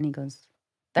 what? And he goes,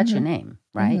 that's your name,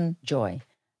 right? Joy.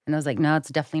 And I was like, no, it's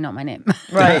definitely not my name.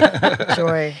 Right.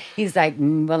 Joy. He's like,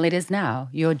 well, it is now.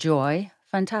 You're Joy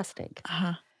Fantastic.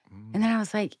 And then I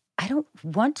was like, I don't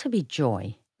want to be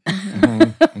Joy.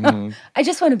 I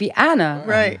just want to be Anna.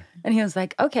 Right. And he was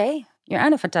like, okay, you're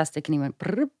Anna Fantastic. And he went,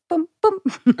 boom, boom.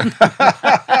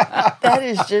 That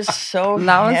is just so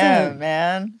him,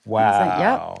 man. Wow. I was like,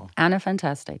 yep, Anna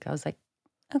Fantastic. I was like,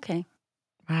 okay.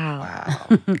 Wow.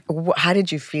 How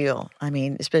did you feel? I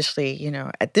mean, especially,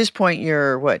 at this point,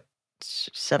 you're what,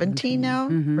 17 now?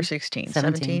 Or 16?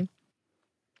 17?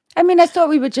 I mean, I thought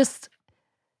we were just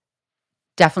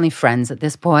definitely friends at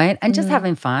this point and just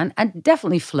having fun and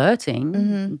definitely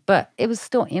flirting, but it was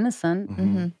still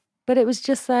innocent. But it was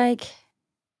just like,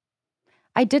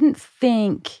 I didn't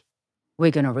think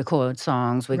we're going to record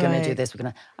songs, we're going to do Right. this,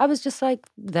 I was just like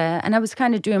there, and I was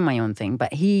kind of doing my own thing,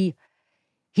 but he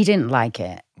didn't like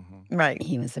it. Right.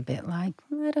 He was a bit like,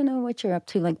 I don't know what you're up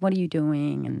to, like, what are you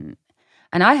doing?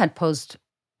 And I had posed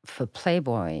for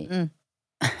Playboy.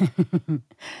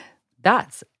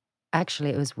 That's actually,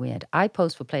 it was weird. I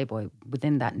posed for Playboy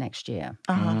within that next year.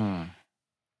 Uh-huh.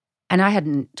 And I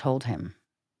hadn't told him.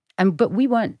 But we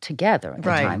weren't together at the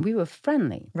Right. time. We were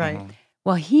friendly. Right.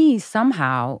 Well, he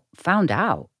somehow found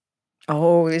out.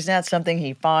 Oh, isn't that something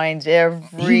he finds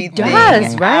everything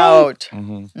does, right? out?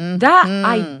 That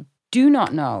I do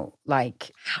not know.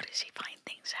 Like, How does he find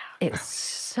things out? it's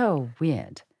so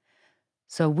weird.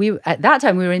 So at that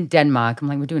time, we were in Denmark. I'm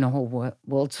like, we're doing a whole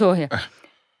world tour here.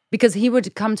 Because he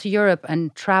would come to Europe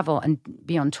and travel and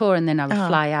be on tour, and then I would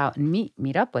fly out and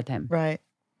meet up with him. Right.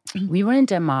 We were in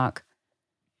Denmark,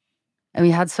 and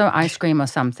we had some ice cream or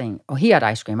something. Or he had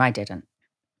ice cream, I didn't.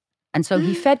 And so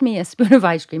he fed me a spoon of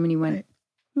ice cream, and he went,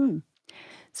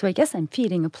 So I guess I'm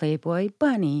feeding a Playboy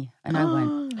bunny. And I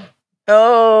went,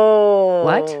 Oh.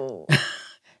 What?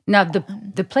 Now,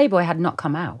 the Playboy had not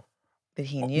come out. But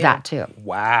he knew. That too.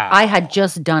 Wow. I had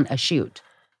just done a shoot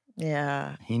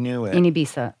Yeah. He knew it. in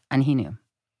Ibiza, and he knew.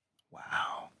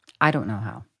 Wow. I don't know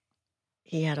how.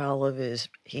 He had all of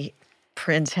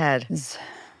Prince had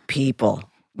people.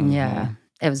 Yeah,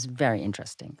 it was very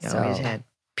interesting. He So always had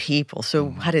people. So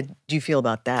how did you feel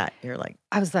about that? You're like,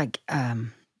 I was like,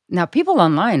 now people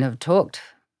online have talked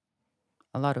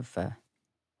a lot of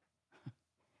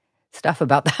stuff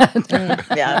about that.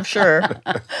 yeah, I'm sure.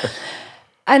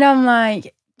 And I'm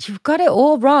like, you've got it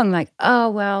all wrong. Like, oh,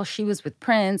 well, she was with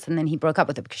Prince and then he broke up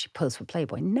with her because she posed for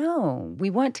Playboy. No, we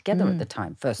weren't together at the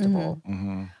time, first of all.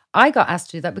 I got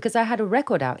asked to do that because I had a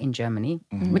record out in Germany,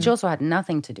 which also had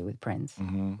nothing to do with Prince.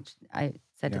 Which I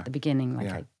said at the beginning, like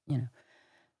I,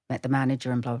 met the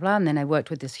manager and blah, blah, blah. And then I worked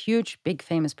with this huge, big,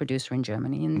 famous producer in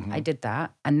Germany, and I did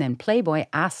that. And then Playboy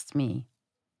asked me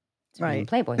to be in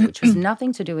Playboy, which was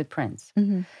nothing to do with Prince.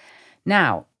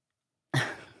 Now,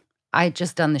 I had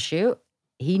just done the shoot.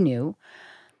 He knew.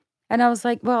 And I was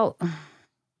like, well,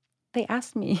 they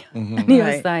asked me. And he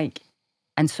was like,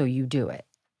 and so you do it.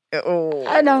 Oh.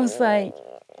 And I was like,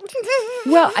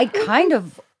 well, I kind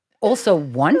of also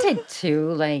wanted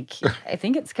to. Like, I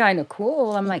think it's kind of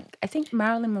cool. I'm like, I think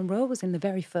Marilyn Monroe was in the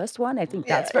very first one. I think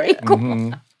that's very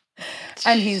cool.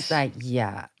 And he's like,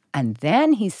 yeah. And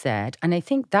then he said, and I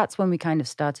think that's when we kind of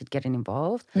started getting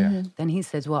involved. Then he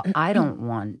says, well, I don't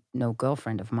want no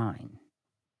girlfriend of mine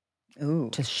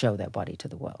to show their body to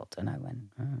the world. And I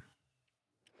went,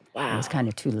 wow. It was kind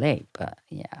of too late, but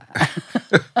yeah.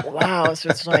 Wow. So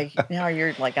it's like, now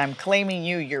you're like, I'm claiming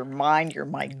you, you're mine, you're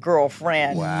my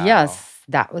girlfriend. Wow. Yes,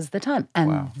 that was the time.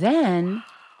 And then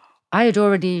I had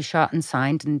already shot and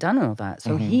signed and done all that.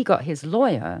 So he got his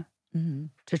lawyer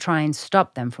to try and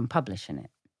stop them from publishing it.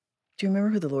 Do you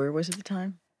remember who the lawyer was at the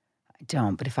time? I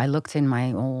don't, but if I looked in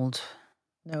my old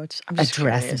No, I'm just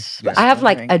address, curious. I have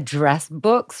like address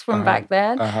books from back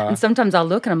then. And sometimes I'll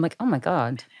look and I'm like, oh my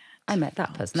God, I met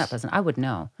that person. I would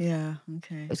know. Yeah,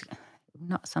 okay. It was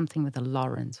not something with a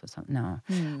Lawrence or something. No,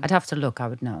 I'd have to look. I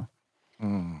would know.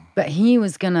 But he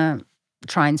was going to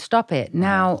try and stop it.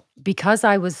 Now, because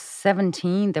I was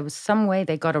 17, there was some way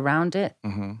they got around it,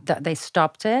 that they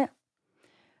stopped it.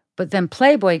 But then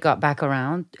Playboy got back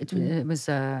around. It was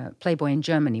Playboy in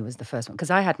Germany was the first one, because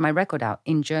I had my record out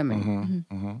in Germany.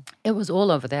 It was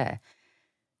all over there.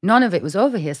 None of it was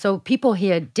over here. So people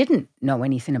here didn't know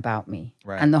anything about me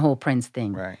and the whole Prince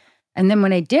thing. Right. And then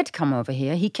when I did come over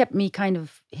here, he kept me kind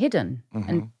of hidden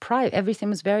and private. Everything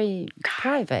was very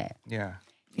private. Yeah.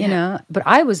 You know, but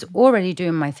I was already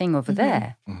doing my thing over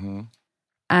there.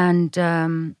 And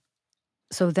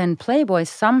so then Playboy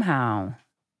somehow,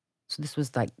 so this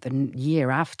was like the year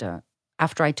after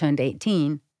I turned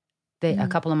 18, a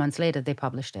couple of months later, they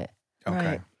published it. Okay.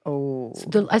 Right. Oh.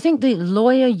 So I think the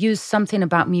lawyer used something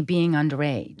about me being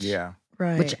underage. Yeah.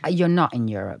 Right. Which you're not in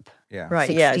Europe. Yeah. Right.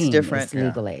 Yeah, it's 16 different. is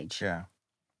legal age. Yeah.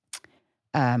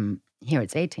 Here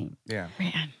it's 18. Yeah.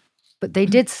 Man. But they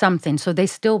did something, so they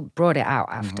still brought it out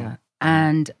after.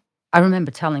 And I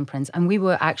remember telling Prince, and we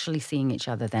were actually seeing each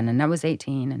other then, and I was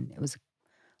 18, and it was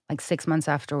like 6 months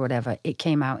after or whatever, it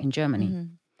came out in Germany.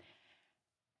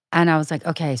 And I was like,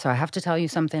 okay, so I have to tell you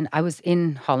something. I was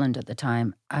in Holland at the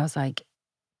time. I was like,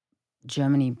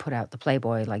 Germany put out the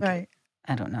Playboy, like,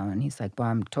 I don't know. And he's like, well,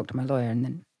 I'm talking to my lawyer. And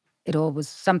then it all was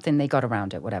something, they got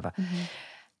around it, whatever.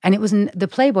 And it was, the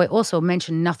Playboy also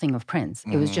mentioned nothing of Prince.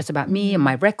 It was just about me and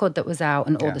my record that was out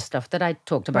and all the stuff that I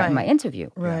talked about in my interview.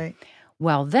 Right.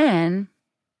 Well, then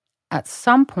at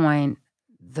some point,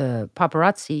 the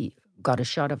paparazzi got a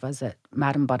shot of us at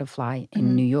Madame Butterfly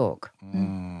in New York.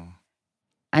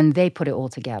 And they put it all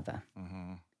together.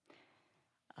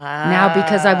 Ah, Now,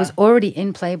 because I was already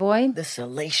in Playboy, the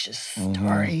salacious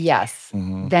story. yes,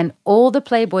 then all the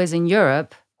Playboys in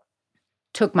Europe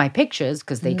took my pictures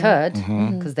because they could,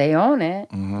 because they own it,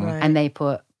 Right. and they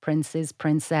put Princess,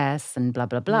 Princess, and blah,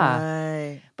 blah, blah.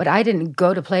 Right. But I didn't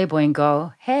go to Playboy and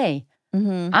go, hey,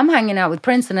 I'm hanging out with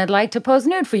Prince and I'd like to pose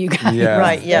nude for you guys. Yeah.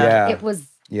 Right, yeah. It was,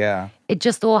 Yeah. it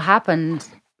just all happened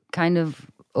kind of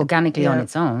organically on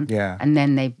its own. Yeah. And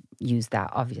then they used that,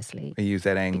 obviously, They use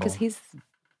that angle. because he's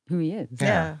who he is.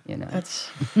 Yeah. You know,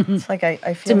 It's like I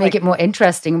feel to make like it more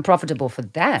interesting and profitable for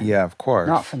them. Yeah, of course.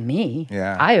 Not for me.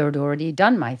 Yeah. I had already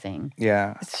done my thing.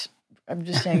 Yeah. I'm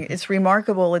just saying it's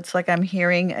remarkable. It's like I'm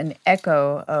hearing an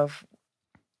echo of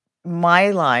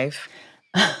my life.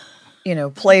 You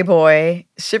know, Playboy,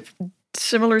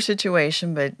 similar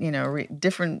situation, but you know,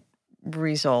 different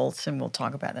results, and we'll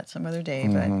talk about that some other day.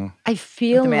 But I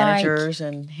feel the like managers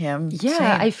and him. yeah,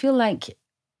 same. I feel like,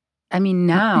 I mean,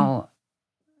 now,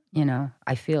 you know,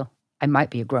 I feel I might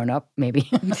be a grown up, maybe.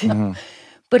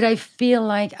 But I feel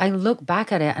like I look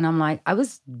back at it and I'm like, I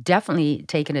was definitely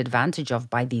taken advantage of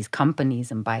by these companies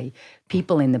and by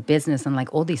people in the business and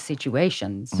like all these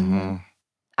situations.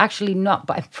 Actually, not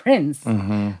by Prince,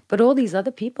 but all these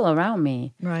other people around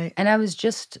me. Right. And I was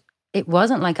just, it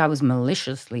wasn't like I was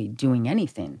maliciously doing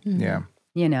anything, Yeah.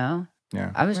 you know?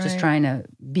 Yeah. I was just Right. trying to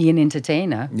be an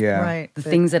entertainer. Yeah. Right. The But-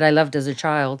 things that I loved as a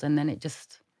child, and then it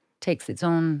just takes its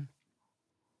own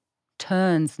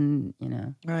turns and, you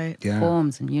know, Right. Yeah.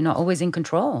 forms, and you're not always in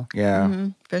control. Yeah.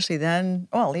 Especially then.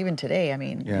 Well, even today. I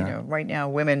mean, Yeah. you know, right now,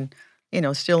 women, you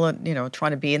know, still, you know,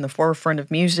 trying to be in the forefront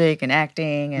of music and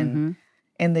acting and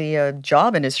in the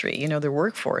job industry. You know, the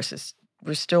workforce is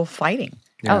we're still fighting.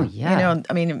 Yeah. Oh, yeah. You know,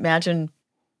 I mean, imagine,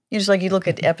 you know, just like you look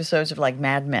at episodes of like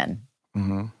Mad Men,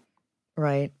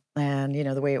 right? And you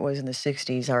know the way it was in the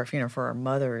 '60s, our you know for our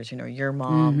mothers, you know, your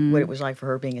mom, what it was like for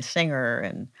her being a singer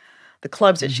and the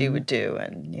clubs that she would do,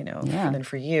 and you know, Yeah. and then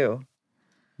for you,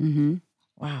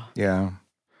 wow. Yeah.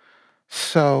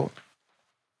 So,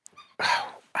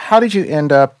 how did you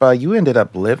end up? You ended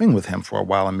up living with him for a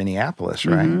while in Minneapolis,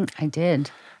 right? I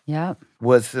did. Yeah.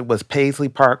 Was Paisley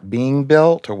Park being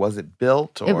built, or was it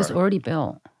built? Or? It was already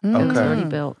built. It was Okay. already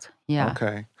built. Yeah.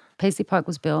 Okay. Paisley Park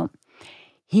was built.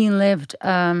 He lived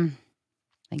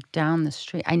like down the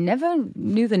street. I never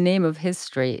knew the name of his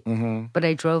street, but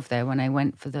I drove there when I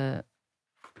went for the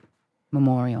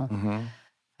memorial.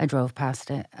 I drove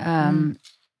past it.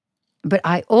 But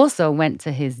I also went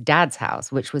to his dad's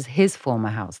house, which was his former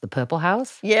house, the Purple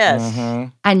House. Yes.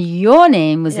 And your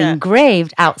name was Yeah.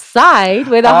 engraved outside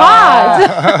with a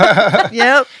heart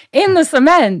Yep. in the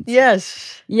cement.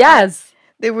 Yes. Yes.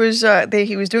 There was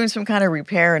he was doing some kind of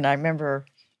repair, and I remember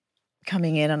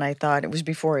coming in, and I thought it was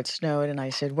before it snowed, and I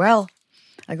said, "Well,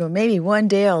 I go maybe one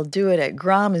day I'll do it at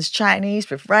Grauman's Chinese,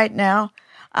 but right now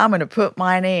I'm going to put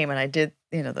my name." And I did,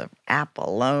 you know, the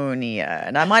Apollonia,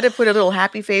 and I might have put a little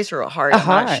happy face or a heart. I'm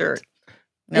not heart. sure.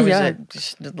 And that was Yeah. it,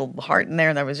 just a little heart in there,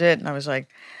 and that was it. And I was like,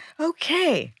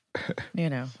 "Okay," you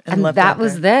know, And left that it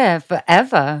was there. there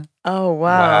forever. Oh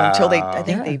wow! Until I Wow.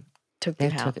 think Yeah. they took They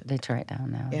it out. they tore it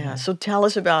down now. Yeah. So tell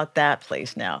us about that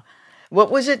place now.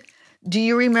 What was it? Do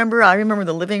you remember? I remember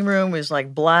the living room was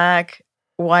like black,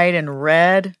 white, and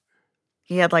red.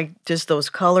 He had like just those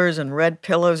colors and red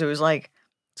pillows. It was like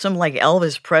some like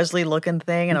Elvis Presley looking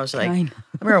thing. And I was like, I Kind of.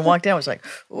 remember I walked in, I was like,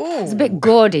 ooh. It's a bit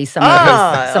gaudy, some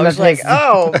I of was his. like,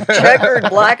 oh, checkered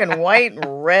black and white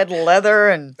and red leather.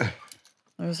 And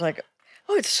I was like,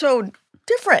 oh, it's so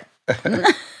different.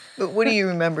 But what do you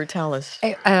remember? Tell us.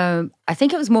 I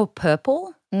think it was more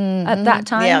purple at that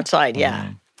time. The outside,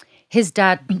 yeah. His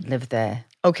dad lived there,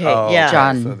 Okay, Oh, yeah. okay.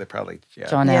 John. So they probably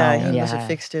John Yeah, L. he must have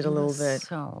fixed it a little bit.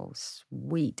 So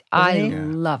sweet. Wasn't I he? Yeah.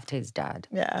 loved his dad.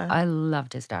 Yeah. I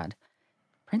loved his dad.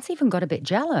 Prince even got a bit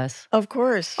jealous. Of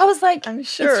course. I was like, I'm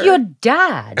sure. it's your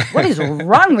dad. What is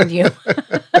wrong with you?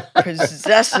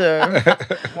 Possessive.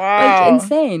 Like Wow.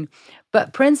 insane.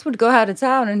 But Prince would go out of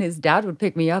town and his dad would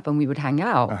pick me up and we would hang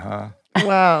out.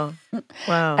 Wow.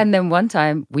 Wow. And then one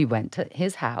time we went to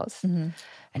his house Mm-hmm.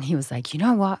 and he was like, you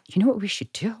know what? You know what we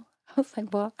should do? I was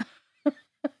like, what?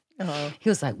 Oh. He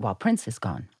was like, well, Prince is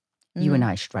gone. You and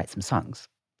I should write some songs.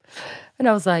 And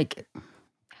I was like,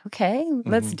 okay,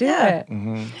 let's do Yeah.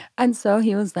 it. And so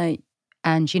he was like,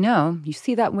 and you know, you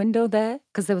see that window there?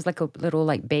 Because there was like a little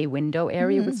like bay window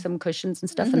area with some cushions and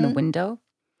stuff in the window.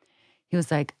 He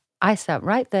was like, I sat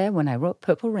right there when I wrote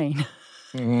Purple Rain.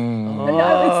 Mm. And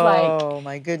I was like, oh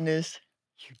my goodness.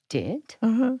 you did?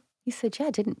 Uh-huh. He said, yeah,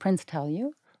 didn't Prince tell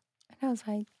you? And I was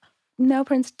like, no,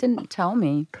 Prince didn't tell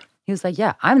me. He was like,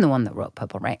 yeah, I'm the one that wrote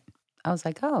Purple Rain. I was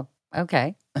like, oh,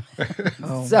 okay.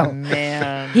 Oh, So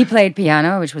man. he played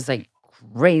piano, which was like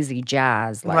crazy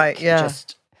jazz, like Right, yeah.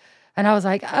 just. And I was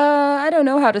like, I don't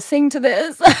know how to sing to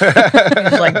this.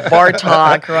 It's like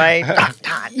Bartok, right?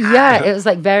 Yeah, it was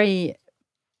like very.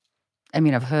 I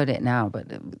mean, I've heard it now, but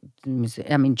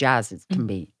I mean, jazz can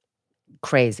be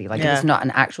crazy. Like if Yeah. it's not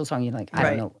an actual song, you're like, I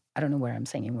Right. don't know where I'm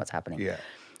singing, what's happening. Yeah.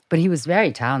 But he was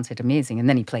very talented, amazing, and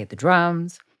then he played the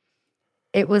drums.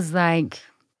 It was like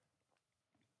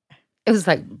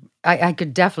I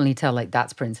could definitely tell like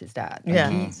that's Prince's dad. Like, Yeah.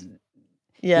 he's,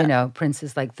 Yeah. you know, Prince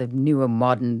is like the newer,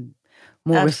 modern,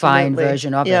 more refined Absolutely.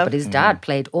 version of Yep. it. But his dad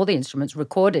played all the instruments,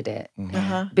 recorded it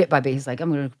Uh-huh. bit by bit. He's like,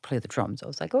 I'm going to play the drums. I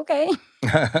was like, okay.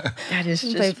 That is He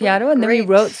just played piano, and then he great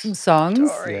wrote some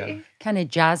songs, story. kind of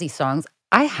jazzy songs.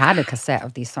 I had a cassette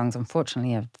of these songs.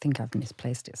 Unfortunately, I think I've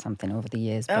misplaced it something over the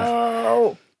years. But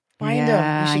Oh, find them.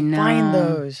 yeah, You I should find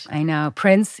know. those. I know.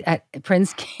 Prince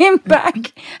came back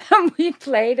and we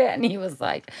played it, and he was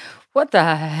like, "What the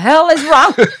hell is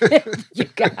wrong with you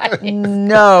guys?"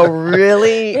 No,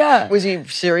 really? Yeah. Was he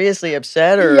seriously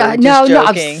upset or Yeah, just no,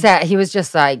 not joking? upset. He was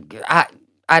just like,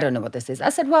 I don't know what this is. I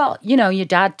said, well, you know, your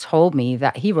dad told me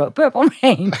that he wrote Purple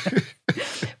Rain.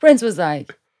 Prince was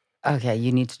like, okay,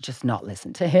 you need to just not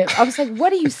listen to him. I was like,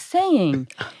 what are you saying?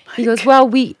 He goes, well,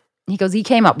 he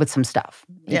came up with some stuff.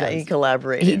 He Yeah, goes, he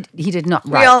collaborated. he did not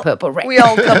write Purple Rain. We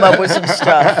all come up with some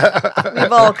stuff.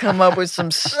 We've all come up with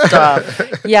some stuff.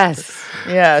 Yes,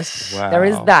 Yes. Wow. there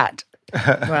is that.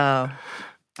 Wow.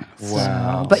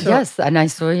 Wow. But yes, and I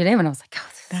saw your name and I was like, oh,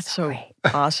 this That's is so great.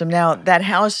 awesome. Now, that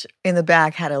house in the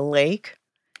back had a lake.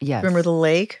 Yes. Remember the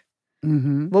lake?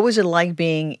 Mm-hmm. What was it like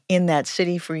being in that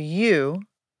city for you?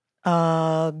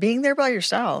 Being there by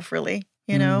yourself, really?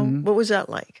 You know, Mhm. what was that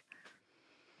like?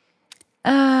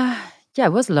 Yeah,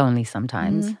 it was lonely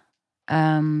sometimes.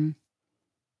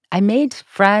 I made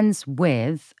friends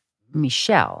with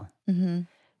Michelle, Mm-hmm.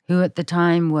 who at the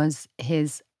time was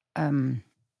his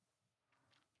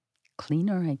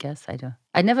cleaner, I guess.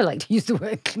 I never liked to use the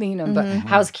word cleaner, but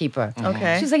housekeeper.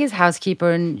 Okay. She was like his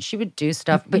housekeeper, and she would do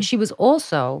stuff, but she was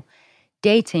also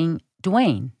dating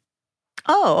Dwayne,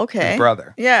 Oh, okay. His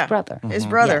brother. Yeah. brother. His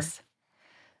brother. Yes.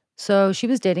 So she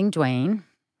was dating Dwayne,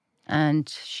 and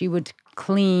she would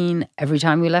clean every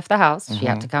time we left the house. She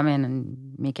had to come in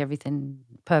and make everything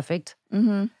perfect.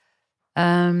 Mm-hmm.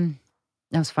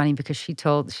 That was funny because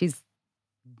she's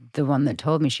the one that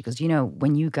told me, she goes, you know,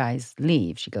 when you guys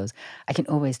leave, she goes, I can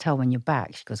always tell when you're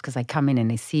back. She goes, because I come in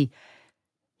and I see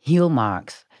heel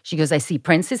marks. She goes, I see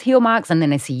Prince's heel marks and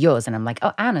then I see yours. And I'm like,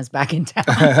 oh, Anna's back in town.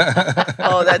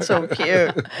 Oh, that's so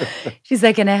cute. She's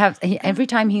like, and every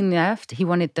time he left, he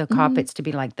wanted the carpets to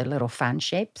be like the little fan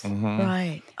shapes.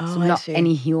 Right. Oh, So I not see.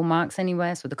 any heel marks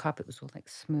anywhere. So the carpet was all like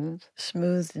smooth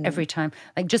Smooth. And every time.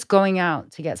 Like just going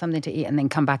out to get something to eat and then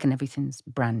come back and everything's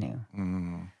brand new.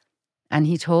 And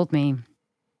he told me,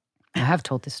 I have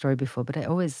told this story before, but I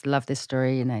always love this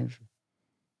story. And I've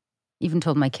even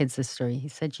told my kids this story. He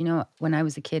said, you know, when I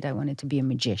was a kid, I wanted to be a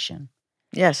magician.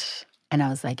 Yes. And I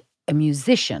was like, a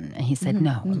musician? And he said,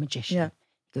 no, a magician. Yeah.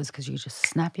 He goes, because you just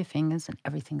snap your fingers and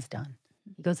everything's done.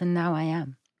 He goes, and now I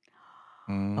am.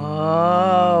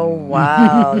 Oh,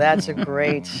 wow. That's a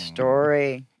great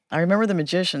story. I remember the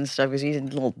magician stuff because he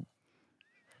did little,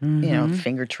 you know,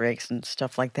 finger tricks and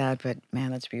stuff like that. But man,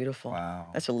 that's beautiful. Wow.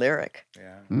 That's a lyric.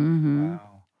 Yeah. Mm-hmm.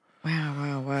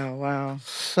 Wow. Wow.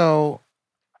 So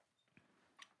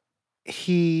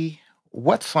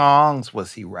what songs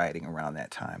was he writing around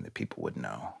that time that people would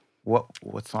know? What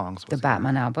songs was The he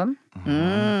Batman album.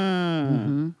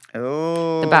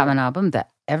 Oh. The Batman album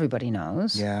that everybody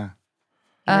knows. Yeah.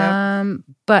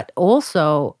 But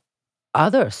also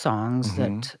other songs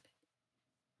that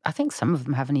I think some of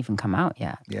them haven't even come out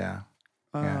yet. Yeah.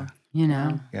 Oh. Yeah. You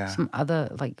know, Yeah. some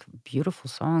other like beautiful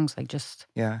songs. Like just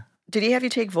Yeah. Did he have you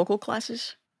take vocal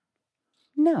classes?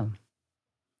 no.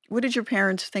 What did your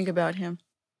parents think about him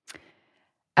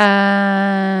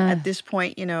at My this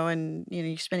point, you know, and, you know,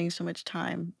 you're spending so much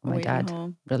time away dad from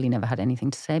home? really never had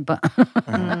anything to say, but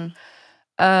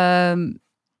Mm.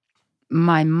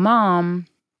 my mom.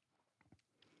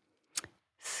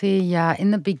 See,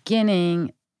 in the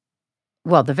beginning,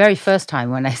 well, the very first time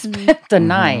when I spent the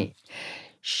night,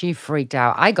 she freaked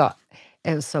out.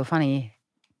 It was so funny.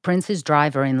 Prince's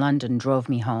driver in London drove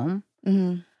me home.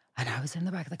 Mhm. And I was in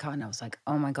the back of the car and I was like,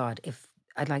 oh my God,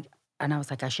 and I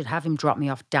was like, I should have him drop me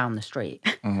off down the street.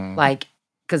 Like,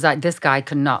 because this guy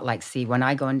could not like see when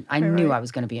I go and I knew right. I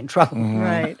was going to be in trouble.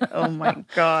 Right. Oh my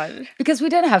God. Because we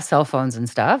didn't have cell phones and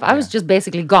stuff. I was just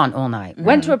basically gone all night.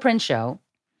 Went to a Prince show,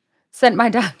 sent my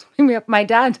dad to pick me up. My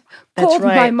dad called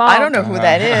right. my mom. I don't know who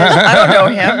that is. I don't know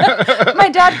him. My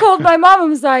dad called my mom and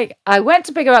was like, I went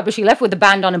to pick her up, but she left with the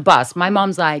band on a bus. My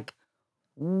mom's like,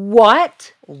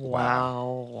 what?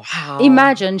 Wow.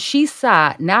 Imagine she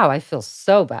sat, now I feel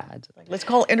so bad. Let's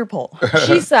call Interpol.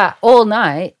 She sat all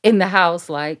night in the house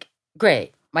like,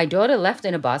 great. My daughter left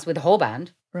in a bus with the whole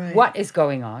band. Right. What is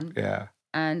going on? Yeah.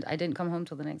 And I didn't come home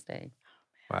till the next day.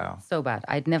 Wow. So bad.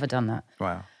 I'd never done that.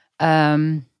 Wow.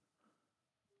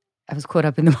 I was caught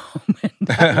up in the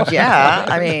moment. Yeah,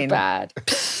 I It was mean, bad.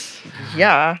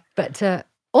 Yeah. But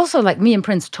also, like, me and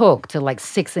Prince talk till like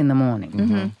 6 a.m.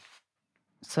 Mm-hmm.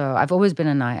 So I've always been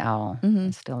a night owl. Mm-hmm.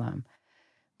 I still am.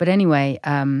 But anyway,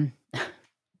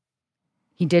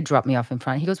 he did drop me off in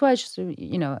front. He goes, well, just,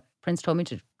 Prince told me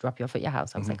to drop you off at your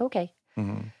house. I was like, okay.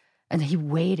 Mm-hmm. And he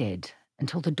waited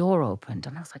until the door opened.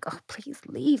 And I was like, oh, please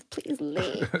leave.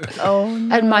 Oh,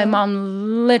 no. And my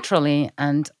mom literally,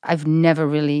 and I've never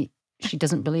really, she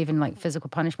doesn't believe in like physical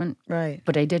punishment. Right.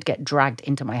 But I did get dragged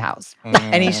into my house.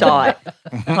 And he saw it.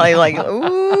 Probably like,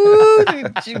 ooh,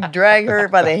 you drag her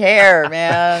by the hair,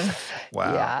 man.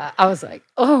 Wow. Yeah. I was like,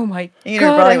 oh my You God.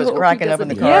 know, probably I was hope he cracking up in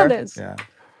the doesn't hear car. this. Yeah.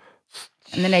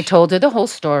 And then I told her the whole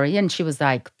story, and she was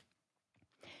like,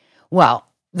 well,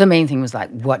 the main thing was like,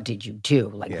 what did you do?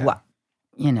 Like, Yeah. what?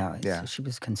 Yeah. So she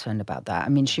was concerned about that. I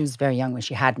mean, she was very young when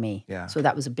she had me. Yeah. So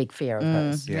that was a big fear of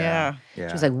hers. Yeah. Yeah.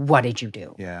 She was like, what did you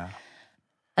do? Yeah.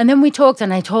 And then we talked,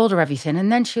 and I told her everything.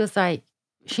 And then she was like,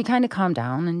 she kind of calmed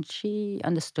down, and she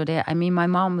understood it. I mean, my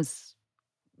mom was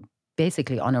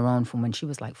basically on her own from when she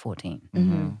was like 14,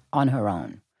 Mm-hmm. on her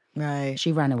own. Right.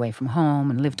 She ran away from home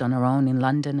and lived on her own in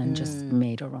London and just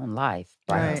made her own life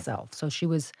by Right. herself. So she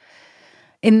was,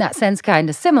 in that sense, kind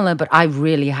of similar, but I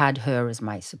really had her as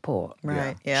my support.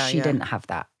 Right. Yeah. She didn't have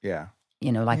that, Yeah.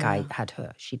 like I had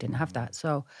her. She didn't have that.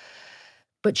 So,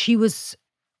 but she was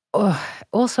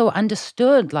also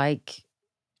understood, like,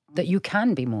 that you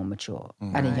can be more mature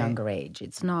at a Right. younger age.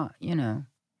 It's not,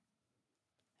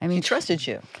 I mean, He trusted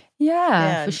you.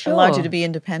 yeah, for sure. Allowed you to be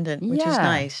independent, which is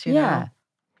nice, you know?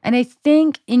 And I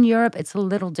think in Europe, it's a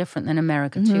little different than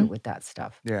America, too, Mhm. with that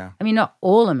stuff. Yeah. I mean, not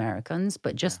all Americans,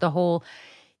 but just the whole,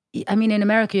 I mean, in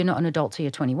America, you're not an adult till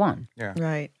you're 21. Yeah.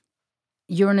 Right.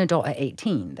 You're an adult at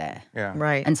 18 there. Yeah.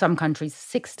 Right. And some countries,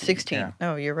 16. 16. Yeah.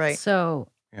 Oh, you're right. So,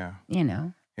 Yeah.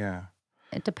 Yeah.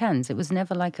 it depends. It was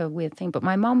never like a weird thing. But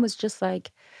my mom was just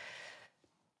like,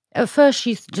 at first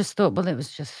she just thought, well, it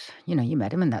was just, you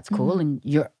met him and that's cool. And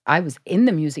I was in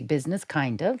the music business,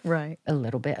 kind of, Right. a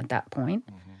little bit at that point.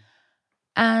 Mm-hmm.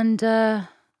 And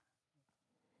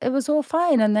it was all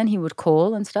fine. And then he would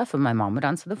call and stuff, and my mom would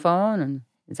answer the phone, and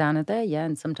is Anna there? Yeah.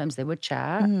 And sometimes they would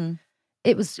chat. Mhm.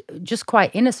 It was just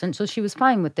quite innocent. So she was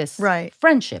fine with this Right.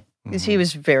 friendship. Because he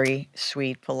was very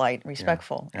sweet, polite,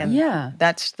 respectful. Yeah. And Yeah.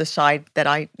 that's the side that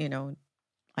I know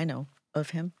of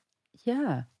him.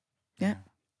 Yeah. Yeah.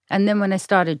 And then when I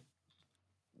started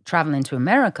traveling to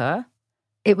America,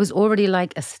 it was already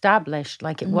like established.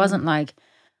 Like it wasn't like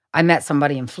I met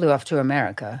somebody and flew off to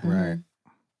America. Right.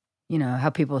 How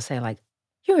people say like,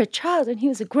 you're a child and he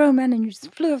was a grown man and you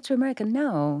just flew off to America.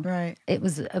 No. Right. It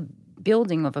was a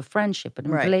building of a friendship and a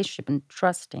Right. relationship and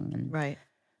trusting. Right.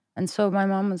 And so my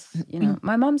mom was,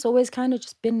 my mom's always kind of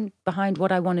just been behind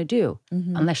what I want to do,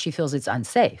 unless she feels it's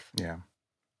unsafe. Yeah.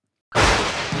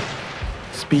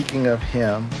 Speaking of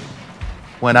him,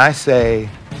 when I say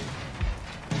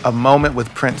a moment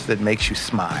with Prince that makes you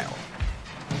smile,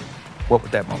 what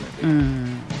would that moment be?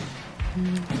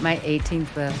 My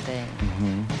 18th birthday.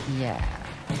 Mm-hmm. Yeah.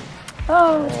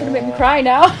 Oh, it's going to make me cry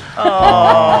now.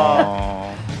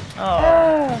 Oh. Oh.